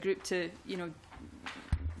expert group to,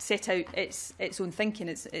 set out its own thinking.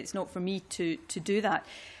 It's not for me to do that.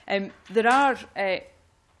 There are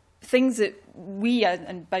things that we,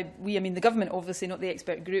 and by we I mean the government, obviously not the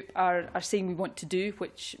expert group, are saying we want to do,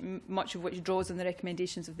 much of which draws on the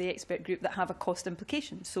recommendations of the expert group that have a cost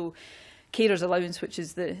implication. So carers allowance, which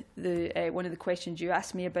is the one of the questions you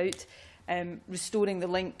asked me about, restoring the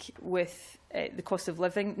link with the cost of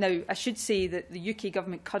living. Now, I should say that the UK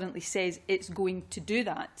government currently says it's going to do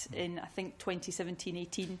that in, I think,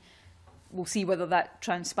 2017-18. We'll see whether that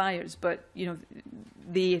transpires, but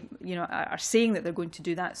they are saying that they're going to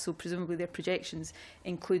do that. So presumably their projections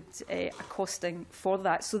include a costing for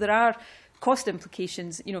that. So there are cost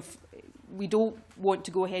implications. We don't want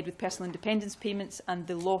to go ahead with personal independence payments and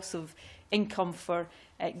the loss of income for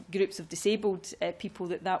groups of disabled people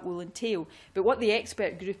that will entail. But what the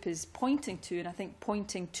expert group is pointing to, and I think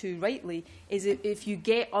pointing to rightly, is that if you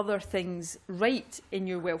get other things right in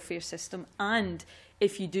your welfare system, and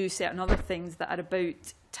if you do certain other things that are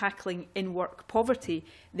about tackling in-work poverty,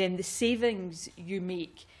 then the savings you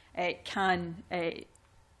make can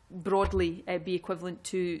broadly be equivalent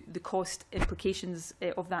to the cost implications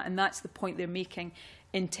of that. And that's the point they're making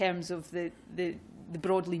in terms of the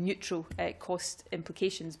broadly neutral cost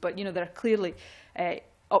implications. But, there are clearly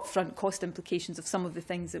upfront cost implications of some of the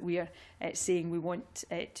things that we are saying we want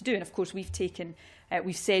to do. And of course, we've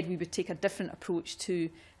said we would take a different approach to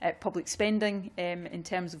public spending in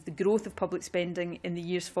terms of the growth of public spending in the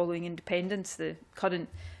years following independence. The current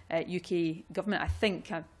UK government, I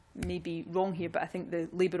think, I may be wrong here, but I think the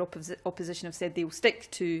Labour opposition have said they will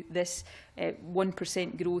stick to this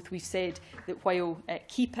 1% growth. We've said that while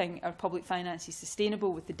keeping our public finances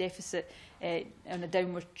sustainable with the deficit on a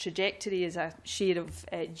downward trajectory as a share of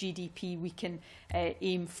GDP, we can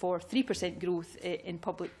aim for 3% growth in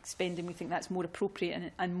public spending. We think that's more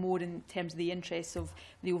appropriate and more in terms of the interests of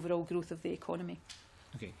the overall growth of the economy.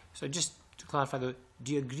 Okay, so just to clarify though,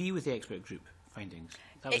 do you agree with the expert group findings?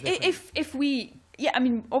 If we, I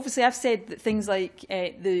mean, obviously I've said that things like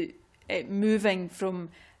moving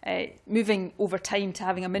over time to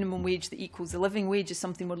having a minimum wage that equals the living wage is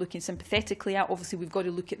something we're looking sympathetically at. Obviously we've got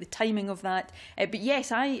to look at the timing of that. But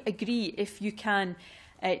yes, I agree, if you can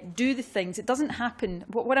do the things, it doesn't happen.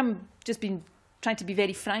 What I'm just trying to be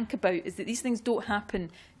very frank about is that these things don't happen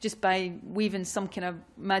just by waving some kind of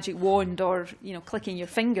magic wand or clicking your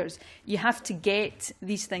fingers. You have to get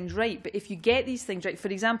these things right. But if you get these things right, for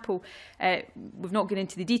example, we've not gone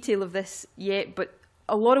into the detail of this yet, but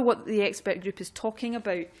a lot of what the expert group is talking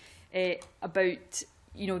about the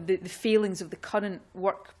failings of the current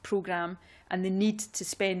work programme and the need to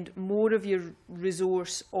spend more of your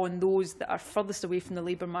resource on those that are furthest away from the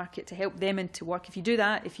labour market to help them into work. If you do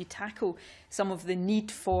that, if you tackle some of the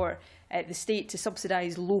need for the state to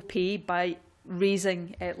subsidise low pay by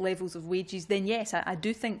raising levels of wages, then yes, I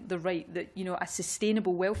do think they're right that a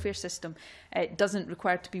sustainable welfare system doesn't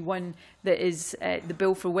require to be one that is the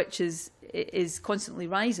bill for which is constantly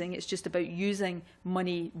rising. It's just about using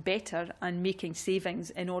money better and making savings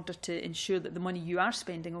in order to ensure that the money you are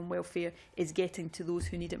spending on welfare is getting to those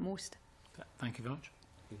who need it most. Thank you very much.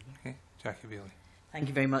 Okay, Jackie Bailey. Thank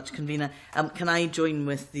you very much, Convener. Can I join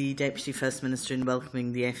with the Deputy First Minister in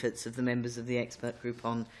welcoming the efforts of the members of the expert group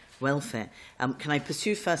on welfare? Can I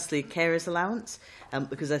pursue firstly carers allowance?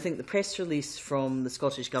 Because I think the press release from the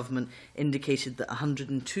Scottish Government indicated that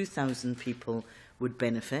 102,000 people would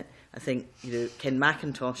benefit. I think Ken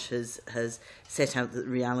McIntosh has set out that the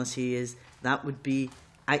reality is that would be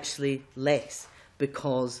actually less,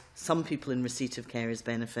 because some people in receipt of carers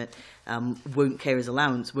benefit carers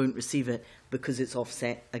allowance won't receive it because it's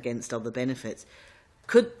offset against other benefits.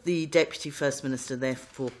 Could the Deputy First Minister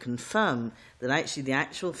therefore confirm that actually the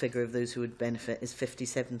actual figure of those who would benefit is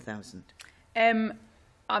 57,000? I'm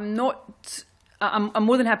not. I'm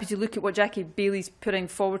more than happy to look at what Jackie Bailey's putting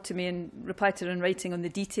forward to me and reply to her in writing on the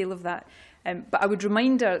detail of that. But I would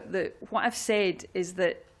remind her that what I've said is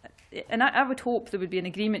that, and I would hope there would be an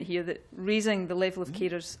agreement here that raising the level of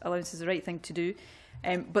carers' allowance is the right thing to do.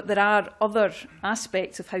 But there are other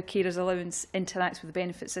aspects of how carers' allowance interacts with the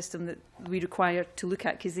benefit system that we require to look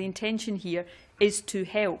at, because the intention here is to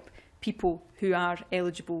help people who are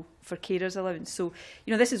eligible for carers' allowance. So,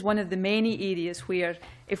 this is one of the many areas where,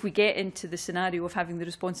 if we get into the scenario of having the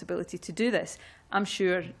responsibility to do this, I'm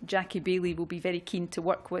sure Jackie Bailey will be very keen to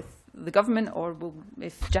work with the government, or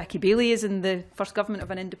if Jackie Bailey is in the first government of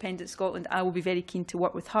an independent Scotland, I will be very keen to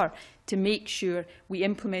work with her to make sure we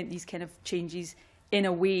implement these kind of changes in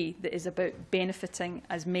a way that is about benefiting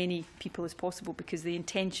as many people as possible, because the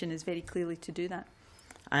intention is very clearly to do that.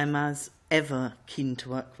 I'm as ever keen to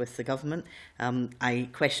work with the government. I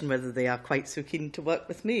question whether they are quite so keen to work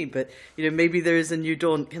with me, but maybe there is a new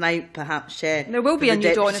dawn. Can I perhaps share? There will be a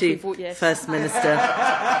new dawn if we vote yes. First Minister.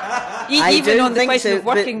 Even on the question of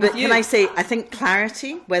working but with you. Can I say, I think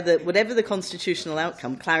clarity, whatever the constitutional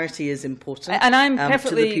outcome, clarity is important. And I'm to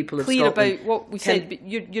perfectly the people of clear Scotland. about what we said, but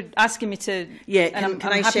you're asking me to. Yeah, and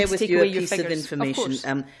can I'm I share with you a piece of information?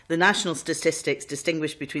 Of the national statistics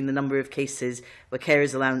distinguish between the number of cases where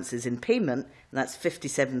carers' allowance is in payment, and that's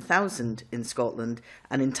 57,000 in Scotland,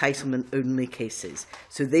 and entitlement-only cases.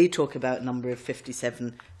 So they talk about a number of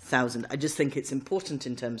 57,000. I just think it's important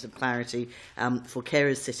in terms of clarity for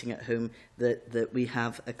carers sitting at home that we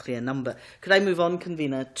have a clear number. Could I move on,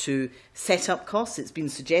 Convener, to set-up costs? It's been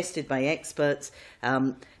suggested by experts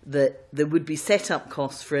that there would be set-up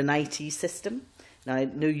costs for an IT system. Now, I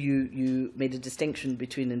know you made a distinction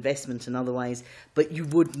between investment and otherwise, but you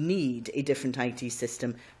would need a different IT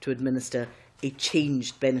system to administer a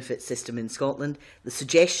changed benefit system in Scotland. The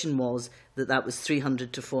suggestion was that was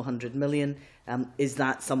 300 to 400 million. Is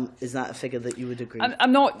that a figure that you would agree?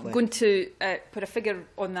 I'm not going to put a figure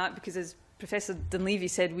on that, because, as Professor Dunleavy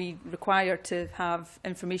said, we require to have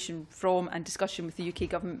information from and discussion with the UK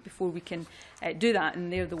government before we can do that,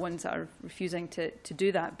 and they're the ones that are refusing to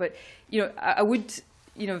do that. But I would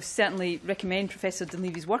certainly recommend Professor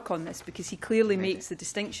Dunleavy's work on this, because he clearly makes the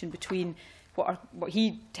distinction between what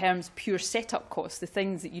he terms pure set-up costs, the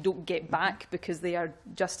things that you don't get back because they are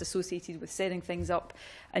just associated with setting things up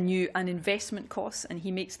anew, and investment costs. And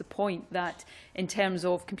he makes the point that in terms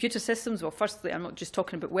of computer systems, well, firstly, I'm not just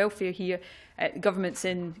talking about welfare here, the government's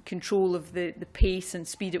in control of the pace and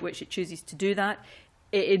speed at which it chooses to do that.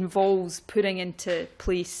 It involves putting into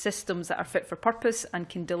place systems that are fit for purpose and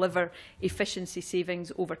can deliver efficiency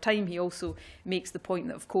savings over time. He also makes the point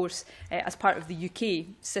that, of course, as part of the UK,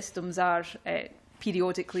 systems are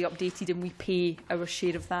periodically updated, and we pay our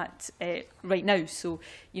share of that right now. So,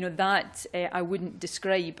 that I wouldn't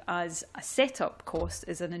describe as a set-up cost,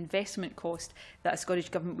 as an investment cost that a Scottish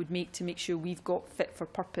Government would make to make sure we've got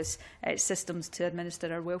fit-for-purpose systems to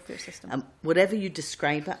administer our welfare system. Whatever you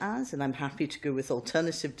describe it as, and I'm happy to go with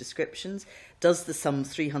alternative descriptions, does the sum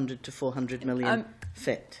 300 to 400 million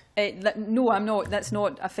fit? No, I'm not. That's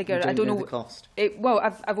not a figure. I don't know the cost. Well,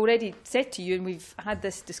 I've already said to you, and we've had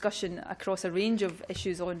this discussion across a range of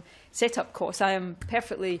issues on set-up costs. I am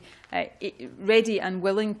perfectly ready and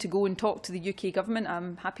willing to go and talk to the UK government.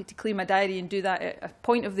 I'm happy to clear my diary and do that at a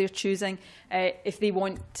point of their choosing if they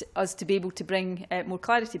want us to be able to bring more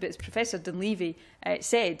clarity. But as Professor Dunleavy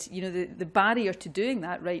said, the barrier to doing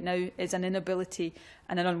that right now is an inability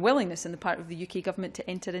and an unwillingness on the part of the UK government to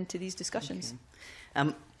enter into these discussions.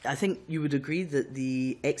 Okay. I think you would agree that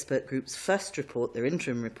the expert group's first report, their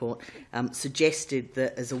interim report, suggested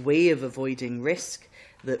that as a way of avoiding risk,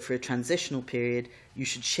 that for a transitional period you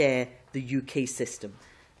should share the UK system.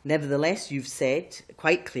 Nevertheless, you've said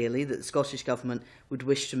quite clearly that the Scottish Government would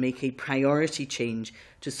wish to make a priority change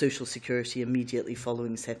to social security immediately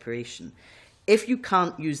following separation. If you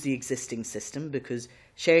can't use the existing system, because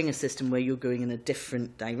sharing a system where you're going in a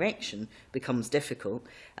different direction becomes difficult,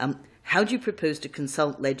 how do you propose to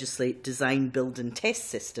consult, legislate, design, build and test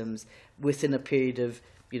systems within a period of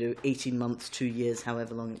 18 months, 2 years,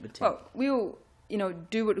 however long it would take? Well, we'll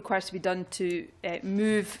do what requires to be done to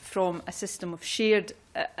move from a system of shared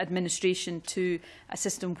administration to a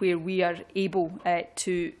system where we are able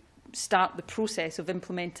to start the process of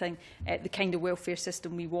implementing the kind of welfare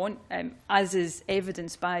system we want. As is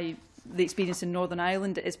evidenced by the experience in Northern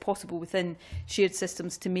Ireland, it is possible within shared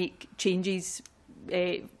systems to make changes.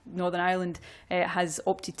 Northern Ireland has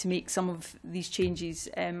opted to make some of these changes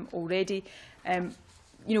already.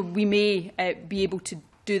 We may be able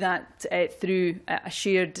to do that through a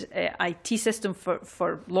shared IT system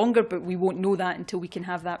for longer, but we won't know that until we can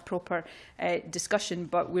have that proper discussion.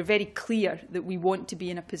 But we're very clear that we want to be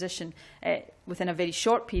in a position within a very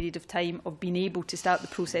short period of time of being able to start the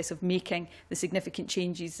process of making the significant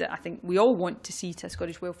changes that I think we all want to see to a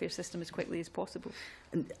Scottish welfare system as quickly as possible.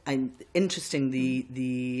 And interesting,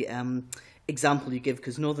 the example you give,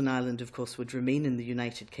 because Northern Ireland, of course, would remain in the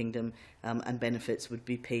United Kingdom and benefits would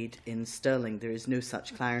be paid in sterling. There is no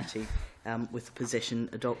such clarity with the position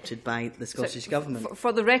adopted by the Scottish Government.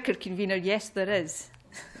 For the record, Convener, yes, there is.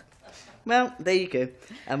 Well, there you go.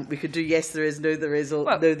 We could do yes, there is, no, there is, or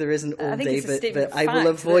no, there isn't all day, but I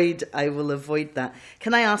will avoid that.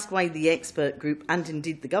 Can I ask why the expert group and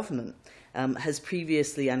indeed the government has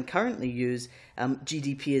previously and currently used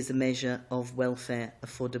GDP as a measure of welfare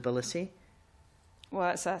affordability?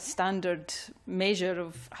 Well, it's a standard measure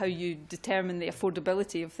of how you determine the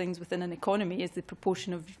affordability of things within an economy, is the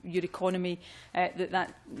proportion of your economy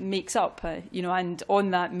that makes up. And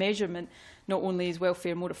on that measurement, not only is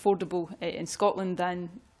welfare more affordable in Scotland than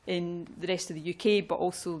in the rest of the UK, but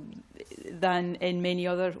also than in many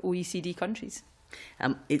other OECD countries.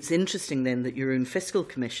 It's interesting then that your own fiscal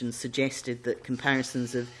commission suggested that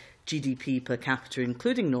comparisons of GDP per capita,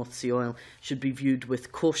 including North Sea oil, should be viewed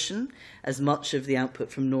with caution, as much of the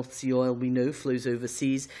output from North Sea oil we know flows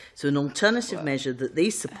overseas. So an alternative measure that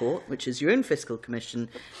they support, which is your own fiscal commission,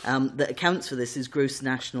 that accounts for this, is gross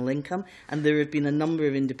national income. And there have been a number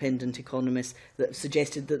of independent economists that have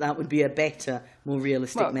suggested that that would be a better, more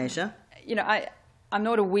realistic measure. I'm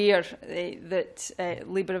not aware that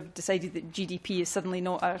Labour have decided that GDP is suddenly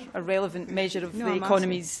not a relevant measure of the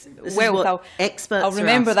economy's wealth. I'll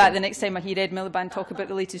remember that the next time I hear Ed Miliband talk about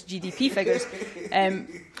the latest GDP figures.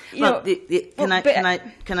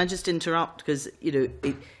 Can I just interrupt? Because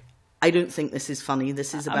I don't think this is funny.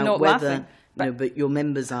 This is about whether, but your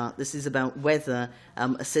members are. This is about whether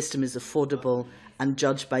a system is affordable and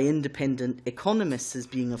judged by independent economists as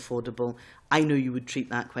being affordable. I know you would treat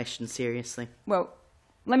that question seriously. Well,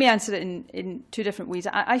 let me answer it in two different ways.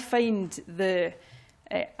 I find the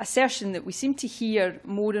assertion that we seem to hear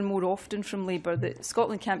more and more often from Labour, that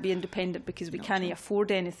Scotland can't be independent because we can't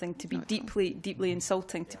afford anything, to be deeply, deeply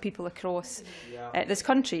insulting to people across this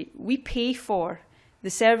country. We pay for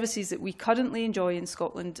the services that we currently enjoy in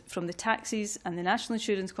Scotland from the taxes and the national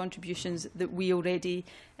insurance contributions that we already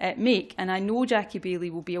make. And I know Jackie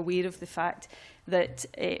Baillie will be aware of the fact that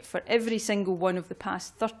for every single one of the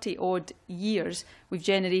past 30-odd years, we've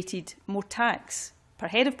generated more tax per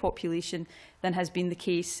head of population than has been the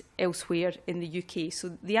case elsewhere in the UK.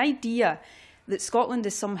 So the idea that Scotland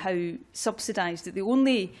is somehow subsidised, that the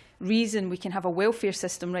only reason we can have a welfare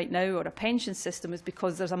system right now or a pension system is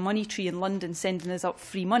because there's a money tree in London sending us up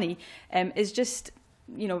free money, is just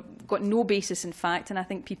got no basis in fact, and I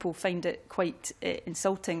think people find it quite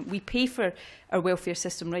insulting. We pay for our welfare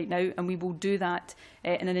system right now, and we will do that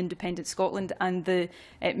in an independent Scotland. And the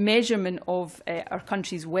measurement of our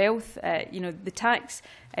country's wealth, the tax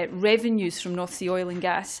revenues from North Sea oil and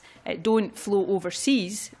gas don't flow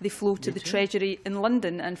overseas, they flow to the Treasury in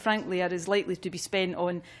London, and frankly are as likely to be spent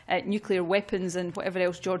on nuclear weapons and whatever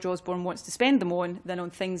else George Osborne wants to spend them on than on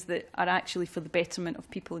things that are actually for the betterment of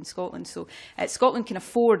people in Scotland. So Scotland can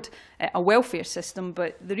afford a welfare system,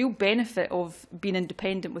 but the real benefit of being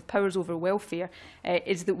independent with powers over welfare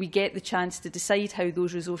is that we get the chance to decide how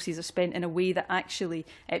those resources are spent in a way that actually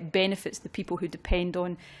benefits the people who depend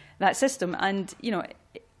on that system. And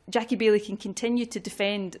Jackie Baillie can continue to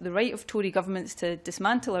defend the right of Tory governments to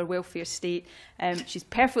dismantle our welfare state. She's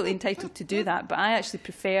perfectly entitled to do that, but I actually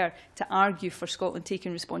prefer to argue for Scotland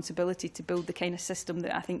taking responsibility to build the kind of system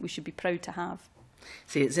that I think we should be proud to have.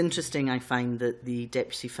 See, it's interesting, I find, that the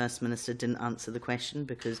Deputy First Minister didn't answer the question,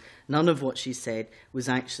 because none of what she said was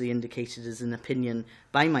actually indicated as an opinion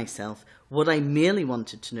by myself. What I merely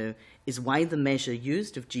wanted to know is why the measure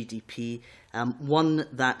used of GDP, one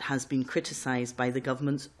that has been criticised by the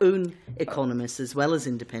government's own economists as well as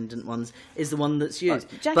independent ones, is the one that's used.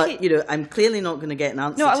 Jackie, but, I'm clearly not going to get an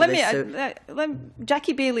answer to this.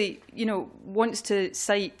 Jackie Baillie, wants to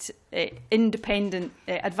cite independent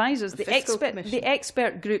advisors. The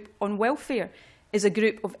expert group on welfare is a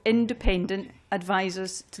group of independent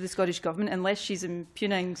advisors to the Scottish Government, unless she's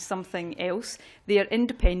impugning something else. They are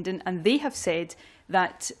independent, and they have said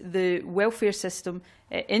that the welfare system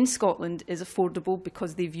in Scotland is affordable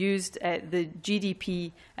because they've used the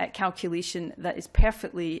GDP calculation that is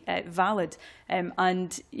perfectly valid. And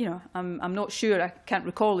I'm not sure, I can't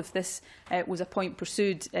recall if this was a point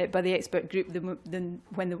pursued by the expert group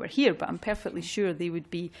when they were here, but I'm perfectly sure they would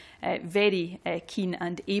be very keen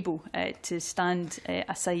and able to stand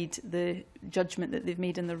aside the judgment judgment that they've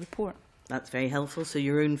made in the report. That's very helpful. So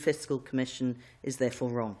your own fiscal commission is therefore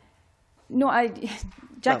wrong? No,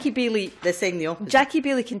 Jackie Baillie... They're saying the opposite. Jackie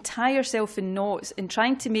Baillie can tie herself in knots in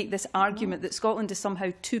trying to make this argument that Scotland is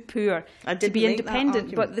somehow too poor to be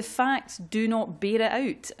independent, but the facts do not bear it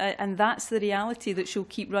out, and that's the reality that she'll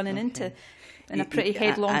keep running into in a pretty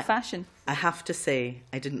headlong fashion. I have to say,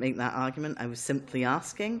 I didn't make that argument. I was simply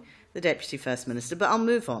asking the Deputy First Minister, but I'll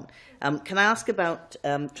move on. Can I ask about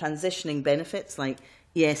transitioning benefits like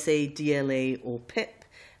ESA, DLA or PIP?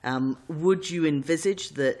 Would you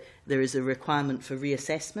envisage that there is a requirement for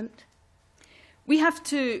reassessment? We have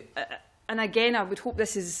to, and again, I would hope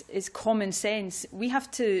this is common sense, we have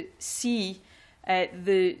to see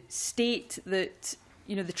the state that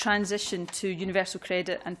the transition to universal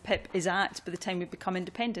credit and PIP is at by the time we become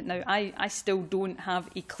independent. Now, I still don't have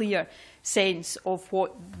a clear sense of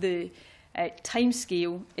what the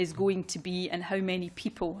timescale is going to be and how many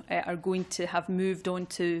people are going to have moved on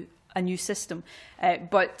to a new system.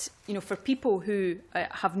 But for people who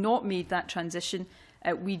have not made that transition,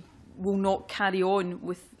 we will not carry on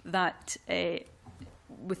with that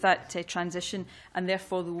transition, and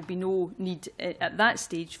therefore there will be no need at that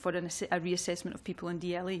stage for a reassessment of people in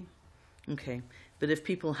DLA. Okay, but if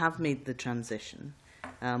people have made the transition,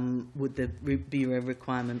 would there be a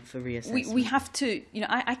requirement for reassessment? We have to,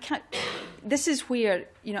 I can't. This is where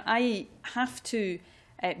I have to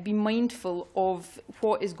be mindful of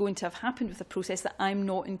what is going to have happened with a process that I'm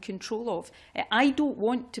not in control of. I don't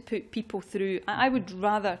want to put people through. I would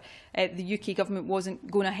rather the UK government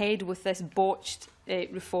wasn't going ahead with this botched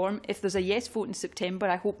reform. If there's a yes vote in September,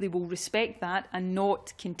 I hope they will respect that and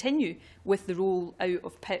not continue with the roll out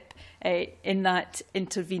of PIP in that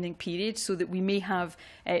intervening period, so that we may have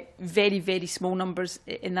very, very small numbers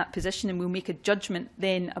in that position, and we'll make a judgment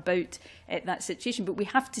then about that situation. But we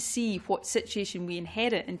have to see what situation we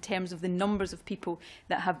inherit in terms of the numbers of people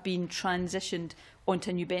that have been transitioned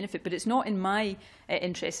onto a new benefit. But it's not in my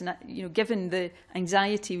interest, and given the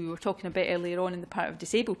anxiety we were talking about earlier on in the part of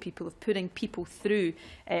disabled people, of putting people through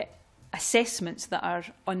assessments that are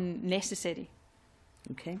unnecessary.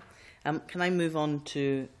 Okay. Can I move on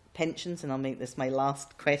to pensions, and I'll make this my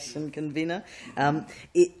last question, convener.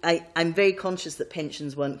 I'm very conscious that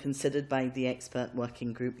pensions weren't considered by the expert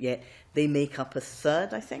working group yet. They make up a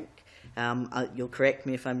third, I think. You'll correct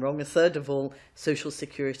me if I'm wrong, a third of all social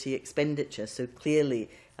security expenditure. So clearly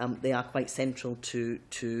they are quite central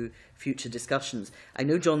to future discussions. I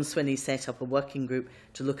know John Swinney set up a working group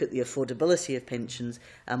to look at the affordability of pensions.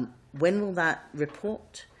 When will that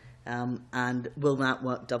report? And will that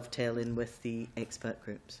work dovetail in with the expert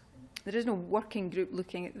groups? There is no working group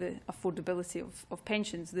looking at the affordability of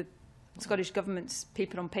pensions. The Scottish Government's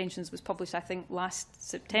paper on pensions was published, I think, last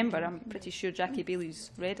September. I'm pretty sure Jackie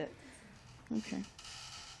Baillie's read it. Okay.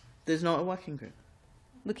 There's not a working group?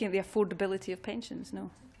 Looking at the affordability of pensions,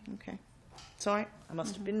 no. Okay. Sorry, I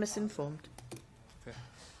must have been misinformed.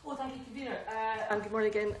 Well, thank you, Convener. And good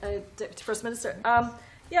morning again, Deputy First Minister.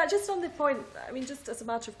 Yeah, just on the point, I mean, just as a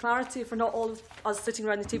matter of clarity, for not all of us sitting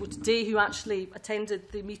around the table today who actually attended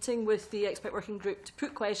the meeting with the expert working group to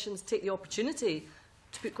put questions, take the opportunity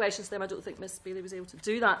to put questions to them. I don't think Ms Baillie was able to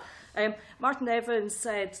do that. Martin Evans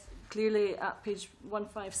said clearly at page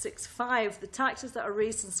 1565, the taxes that are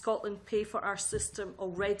raised in Scotland pay for our system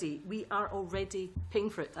already. We are already paying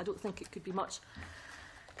for it. I don't think it could be much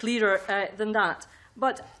clearer than that.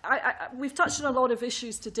 But we've touched on a lot of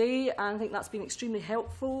issues today, and I think that's been extremely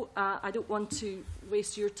helpful. I don't want to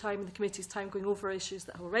waste your time and the committee's time going over issues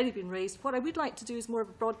that have already been raised. What I would like to do is more of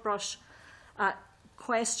a broad brush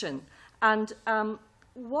question. And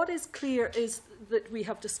what is clear is that we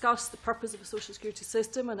have discussed the purpose of a social security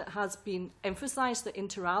system, and it has been emphasised that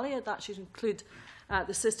inter alia that should include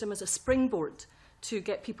the system as a springboard to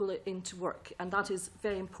get people into work, and that is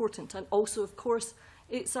very important. And also, of course,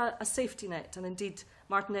 it's a safety net, and indeed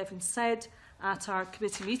Martin Evans said at our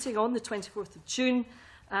committee meeting on the 24th of June,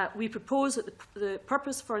 we propose that the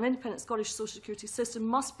purpose for an independent Scottish social security system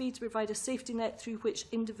must be to provide a safety net through which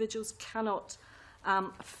individuals cannot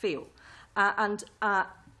fail. And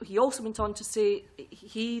he also went on to say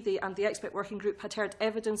he and the expert working group had heard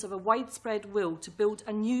evidence of a widespread will to build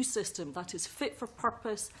a new system that is fit for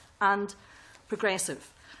purpose and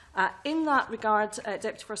progressive. In that regard,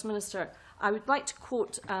 Deputy First Minister, I would like to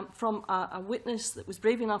quote from a witness that was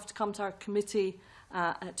brave enough to come to our committee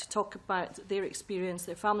to talk about their experience,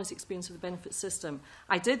 their family's experience of the benefit system.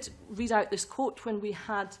 I did read out this quote when we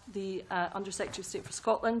had the Under-Secretary of State for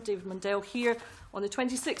Scotland, David Mundell, here on the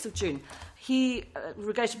 26th of June. He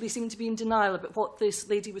regrettably seemed to be in denial about what this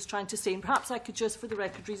lady was trying to say, and perhaps I could just, for the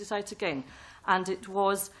record, read it out again. And it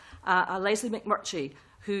was a Leslie McMurtry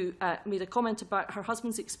who made a comment about her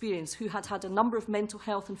husband's experience, who had had a number of mental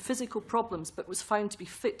health and physical problems but was found to be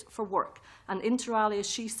fit for work. And inter alia,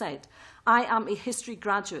 she said, "I am a history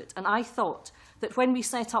graduate, and I thought that when we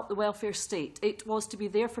set up the welfare state, it was to be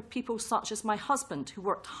there for people such as my husband, who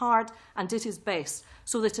worked hard and did his best,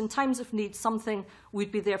 so that in times of need something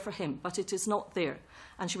would be there for him, but it is not there."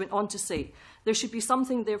 And she went on to say, "There should be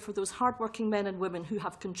something there for those hard-working men and women who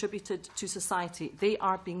have contributed to society. They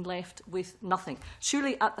are being left with nothing."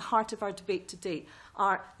 Surely at the heart of our debate today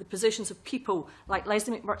are the positions of people like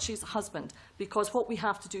Leslie McMurtry's husband, because what we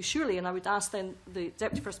have to do, surely, and I would ask then the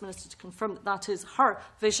Deputy First Minister to confirm that that is her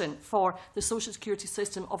vision for the social security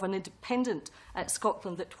system of an independent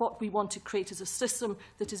Scotland, that what we want to create is a system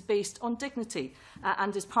that is based on dignity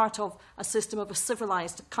and is part of a system of a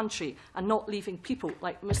civilised country, and not leaving people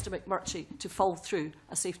like Mr McMurtry to fall through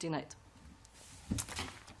a safety net.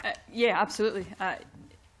 Yeah, absolutely.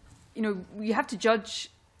 You know, you have to judge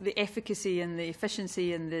the efficacy and the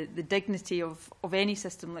efficiency and the dignity of any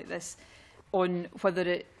system like this on whether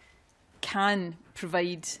it can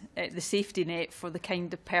provide the safety net for the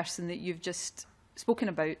kind of person that you've just spoken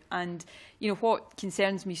about. And, you know, what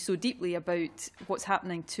concerns me so deeply about what's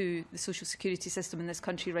happening to the social security system in this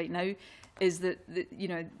country right now is that, you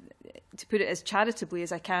know, to put it as charitably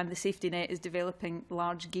as I can, the safety net is developing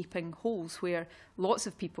large gaping holes where lots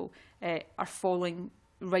of people are falling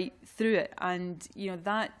right through it. And, you know,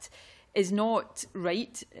 that is not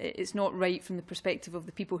right. It's not right from the perspective of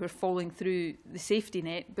the people who are falling through the safety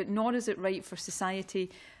net, but nor is it right for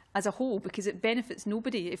society as a whole, because it benefits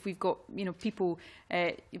nobody. If we've got, you know, people,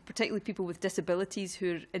 particularly people with disabilities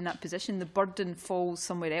who are in that position, the burden falls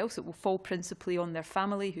somewhere else. It will fall principally on their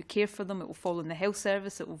family who care for them. It will fall on the health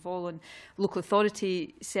service. It will fall on local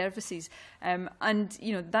authority services. And,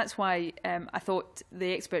 you know, that's why I thought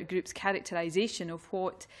the expert group's characterisation of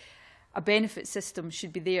what a benefit system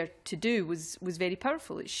should be there to do was very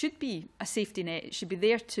powerful. It should be a safety net. It should be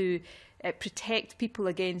there to protect people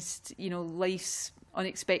against, you know, life's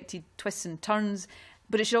unexpected twists and turns,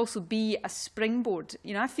 but it should also be a springboard.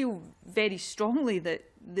 You know, I feel very strongly that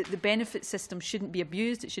the benefit system shouldn't be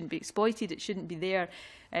abused, it shouldn't be exploited, it shouldn't be there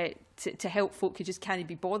to help folk who just can't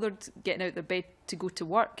be bothered getting out of their bed to go to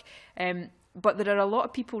work. But there are a lot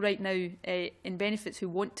of people right now in benefits who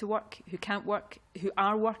want to work, who can't work, who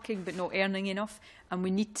are working but not earning enough, and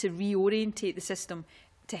we need to reorientate the system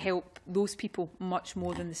to help those people much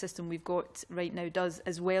more than the system we've got right now does,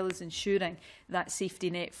 as well as ensuring that safety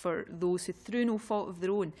net for those who, through no fault of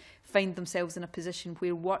their own, find themselves in a position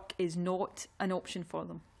where work is not an option for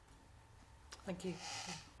them. Thank you.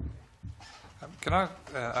 Can I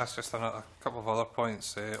ask just a couple of other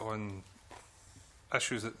points on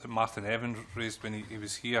issues that Martin Evans raised when he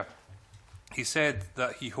was here? He said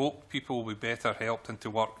that he hoped people would be better helped into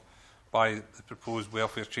work by the proposed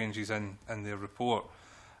welfare changes in their report.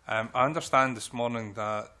 I understand this morning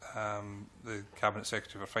that the Cabinet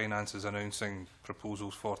Secretary for Finance is announcing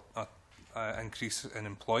proposals for an increase in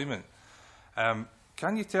employment.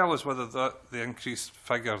 Can you tell us whether the increased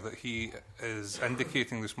figure that he is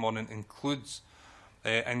indicating this morning includes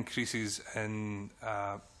increases in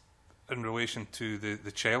relation to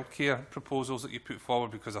the childcare proposals that you put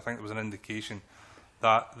forward? Because I think there was an indication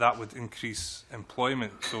that that would increase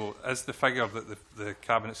employment. So is the figure that the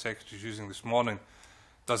Cabinet Secretary is using this morning,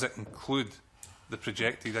 does it include the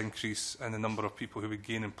projected increase in the number of people who would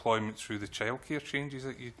gain employment through the childcare changes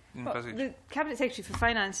that you envisage? Well, the Cabinet Secretary for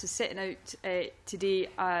Finance is setting out today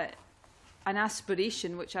an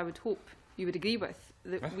aspiration, which I would hope you would agree with,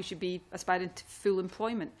 that we should be aspiring to full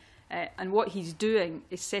employment. And what he's doing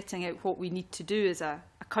is setting out what we need to do as a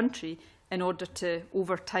country in order to,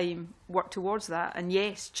 over time, work towards that. And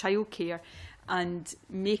yes, childcare and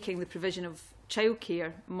making the provision of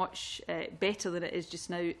childcare much better than it is just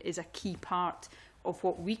now is a key part of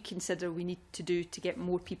what we consider we need to do to get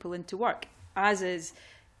more people into work, as is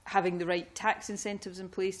having the right tax incentives in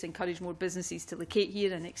place to encourage more businesses to locate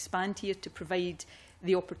here and expand here to provide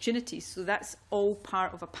the opportunities. So that's all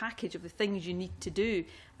part of a package of the things you need to do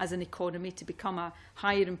as an economy to become a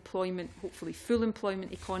higher employment, hopefully full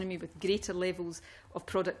employment economy with greater levels of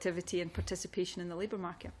productivity and participation in the labour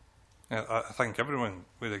market. I think everyone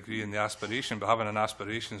would agree in the aspiration, but having an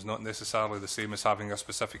aspiration is not necessarily the same as having a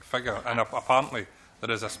specific figure. And apparently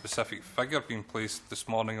there is a specific figure being placed this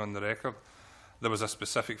morning on the record. There was a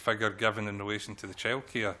specific figure given in relation to the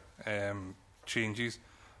childcare changes,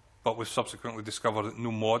 but we've subsequently discovered that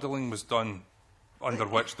no modelling was done under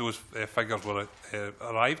which those figures were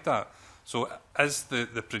arrived at. So is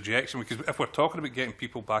the projection, because if we're talking about getting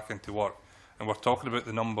people back into work and we're talking about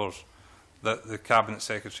the numbers that the Cabinet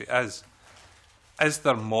Secretary is, is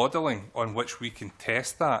there modelling on which we can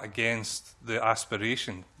test that against the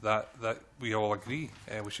aspiration that we all agree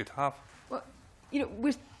we should have? Well,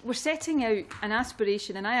 we're setting out an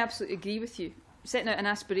aspiration, and I absolutely agree with you. Setting out an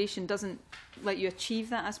aspiration doesn't let you achieve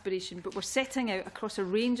that aspiration, but we're setting out across a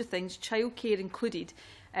range of things, childcare included,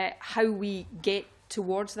 how we get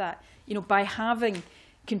towards that. By having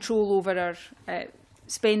control over our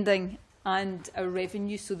spending and our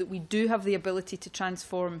revenue, so that we do have the ability to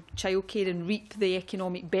transform childcare and reap the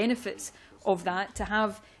economic benefits of that, to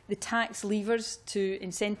have the tax levers to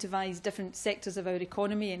incentivise different sectors of our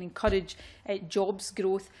economy and encourage jobs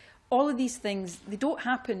growth. All of these things, they don't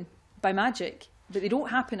happen by magic, but they don't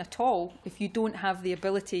happen at all if you don't have the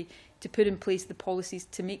ability to put in place the policies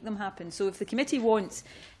to make them happen. So if the committee wants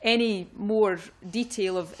any more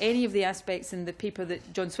detail of any of the aspects in the paper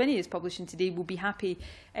that John Swinney is publishing today, we'll be happy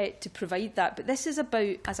to provide that. But this is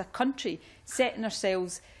about, as a country, setting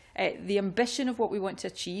ourselves the ambition of what we want to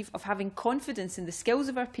achieve, of having confidence in the skills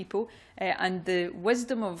of our people and the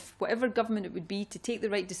wisdom of whatever government it would be to take the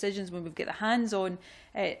right decisions when we've got the hands on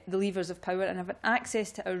the levers of power, and have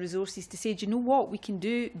access to our resources to say, do you know what, we can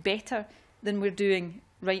do better than we're doing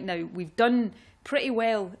right now. We've done pretty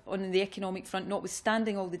well on the economic front,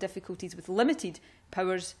 notwithstanding all the difficulties with limited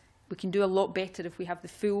powers. We can do a lot better if we have the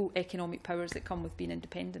full economic powers that come with being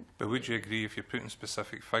independent. But would you agree, if you're putting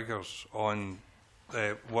specific figures on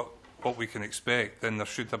what we can expect, then there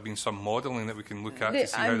should have been some modelling that we can look at to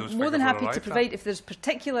see how those figures are arrived at? I'm more than happy to provide, if there's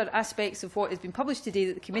particular aspects of what has been published today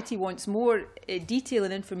that the committee wants more detail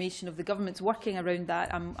and information of the government's working around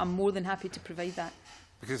that, I'm more than happy to provide that.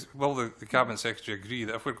 Because will the Cabinet Secretary agree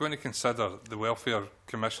that if we're going to consider the Welfare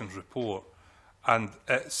Commission's report, and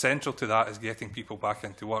central to that is getting people back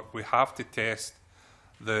into work, we have to test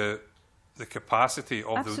the capacity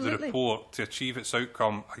of the report to achieve its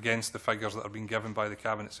outcome against the figures that are being given by the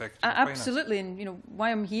Cabinet Secretary? Absolutely, and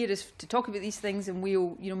why I'm here is to talk about these things, and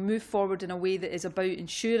we'll move forward in a way that is about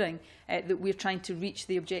ensuring that we're trying to reach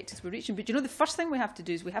the objectives we're reaching. But the first thing we have to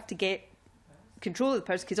do is we have to get control of the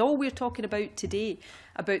powers, because all we're talking about today,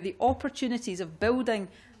 about the opportunities of building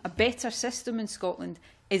a better system in Scotland,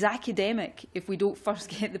 is academic if we don't first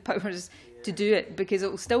get the powers to do it, because it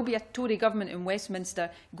will still be a Tory government in Westminster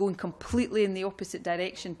going completely in the opposite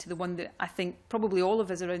direction to the one that I think probably all of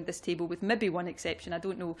us around this table, with maybe one exception, I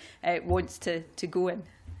don't know, wants to go in.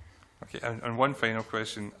 Okay, and one final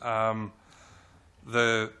question.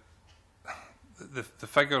 The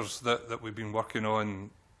figures that we've been working on,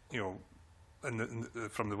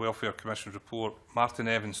 from the Welfare Commission report, Martin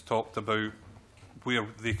Evans talked about where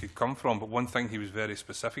they could come from, but one thing he was very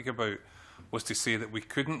specific about was to say that we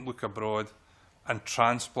couldn't look abroad and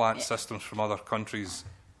transplant systems from other countries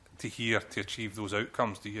to here to achieve those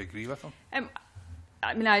outcomes. Do you agree with him?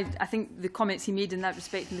 I think the comments he made in that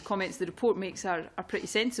respect and the comments the report makes are pretty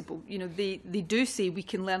sensible. They do say we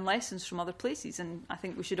can learn lessons from other places, and I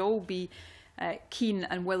think we should all be keen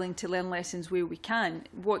and willing to learn lessons where we can.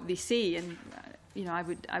 What they say, and I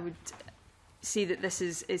would say that this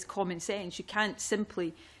is common sense. You can't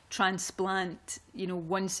simply transplant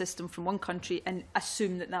one system from one country and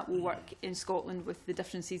assume that will work in Scotland with the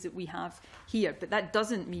differences that we have here. But that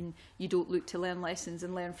doesn't mean you don't look to learn lessons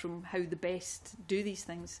and learn from how the best do these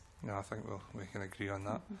things. No, I think we can agree on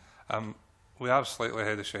that. We are slightly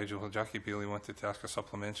ahead of schedule. Jackie Bailey wanted to ask a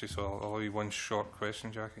supplementary, so I'll allow you one short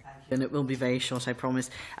question, Jackie. And it will be very short, I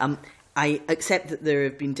promise. I accept that there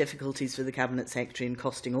have been difficulties for the Cabinet Secretary in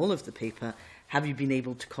costing all of the paper. Have you been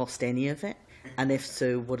able to cost any of it? And if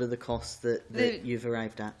so, what are the costs that you've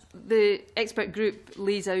arrived at? The expert group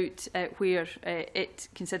lays out where it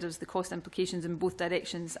considers the cost implications in both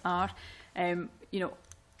directions are.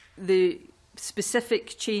 The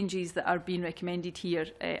specific changes that are being recommended here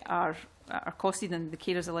are costed, and the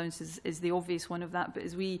carers allowance is the obvious one of that. But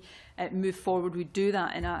as we move forward, we do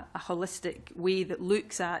that in a holistic way that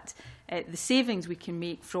looks at the savings we can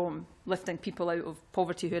make from lifting people out of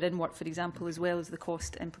poverty who are in work, for example, as well as the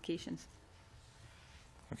cost implications.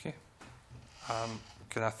 Okay.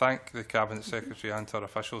 Can I thank the Cabinet Secretary and her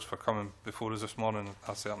officials for coming before us this morning?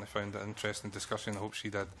 I certainly found it an interesting discussion. I hope she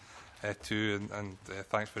did too. And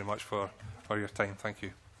thanks very much for your time. Thank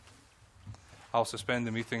you. I'll suspend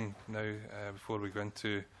the meeting now before we go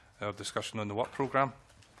into our discussion on the work programme.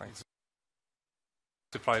 Thanks.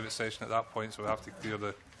 It's a private session at that point, so we have to clear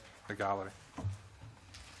the gallery.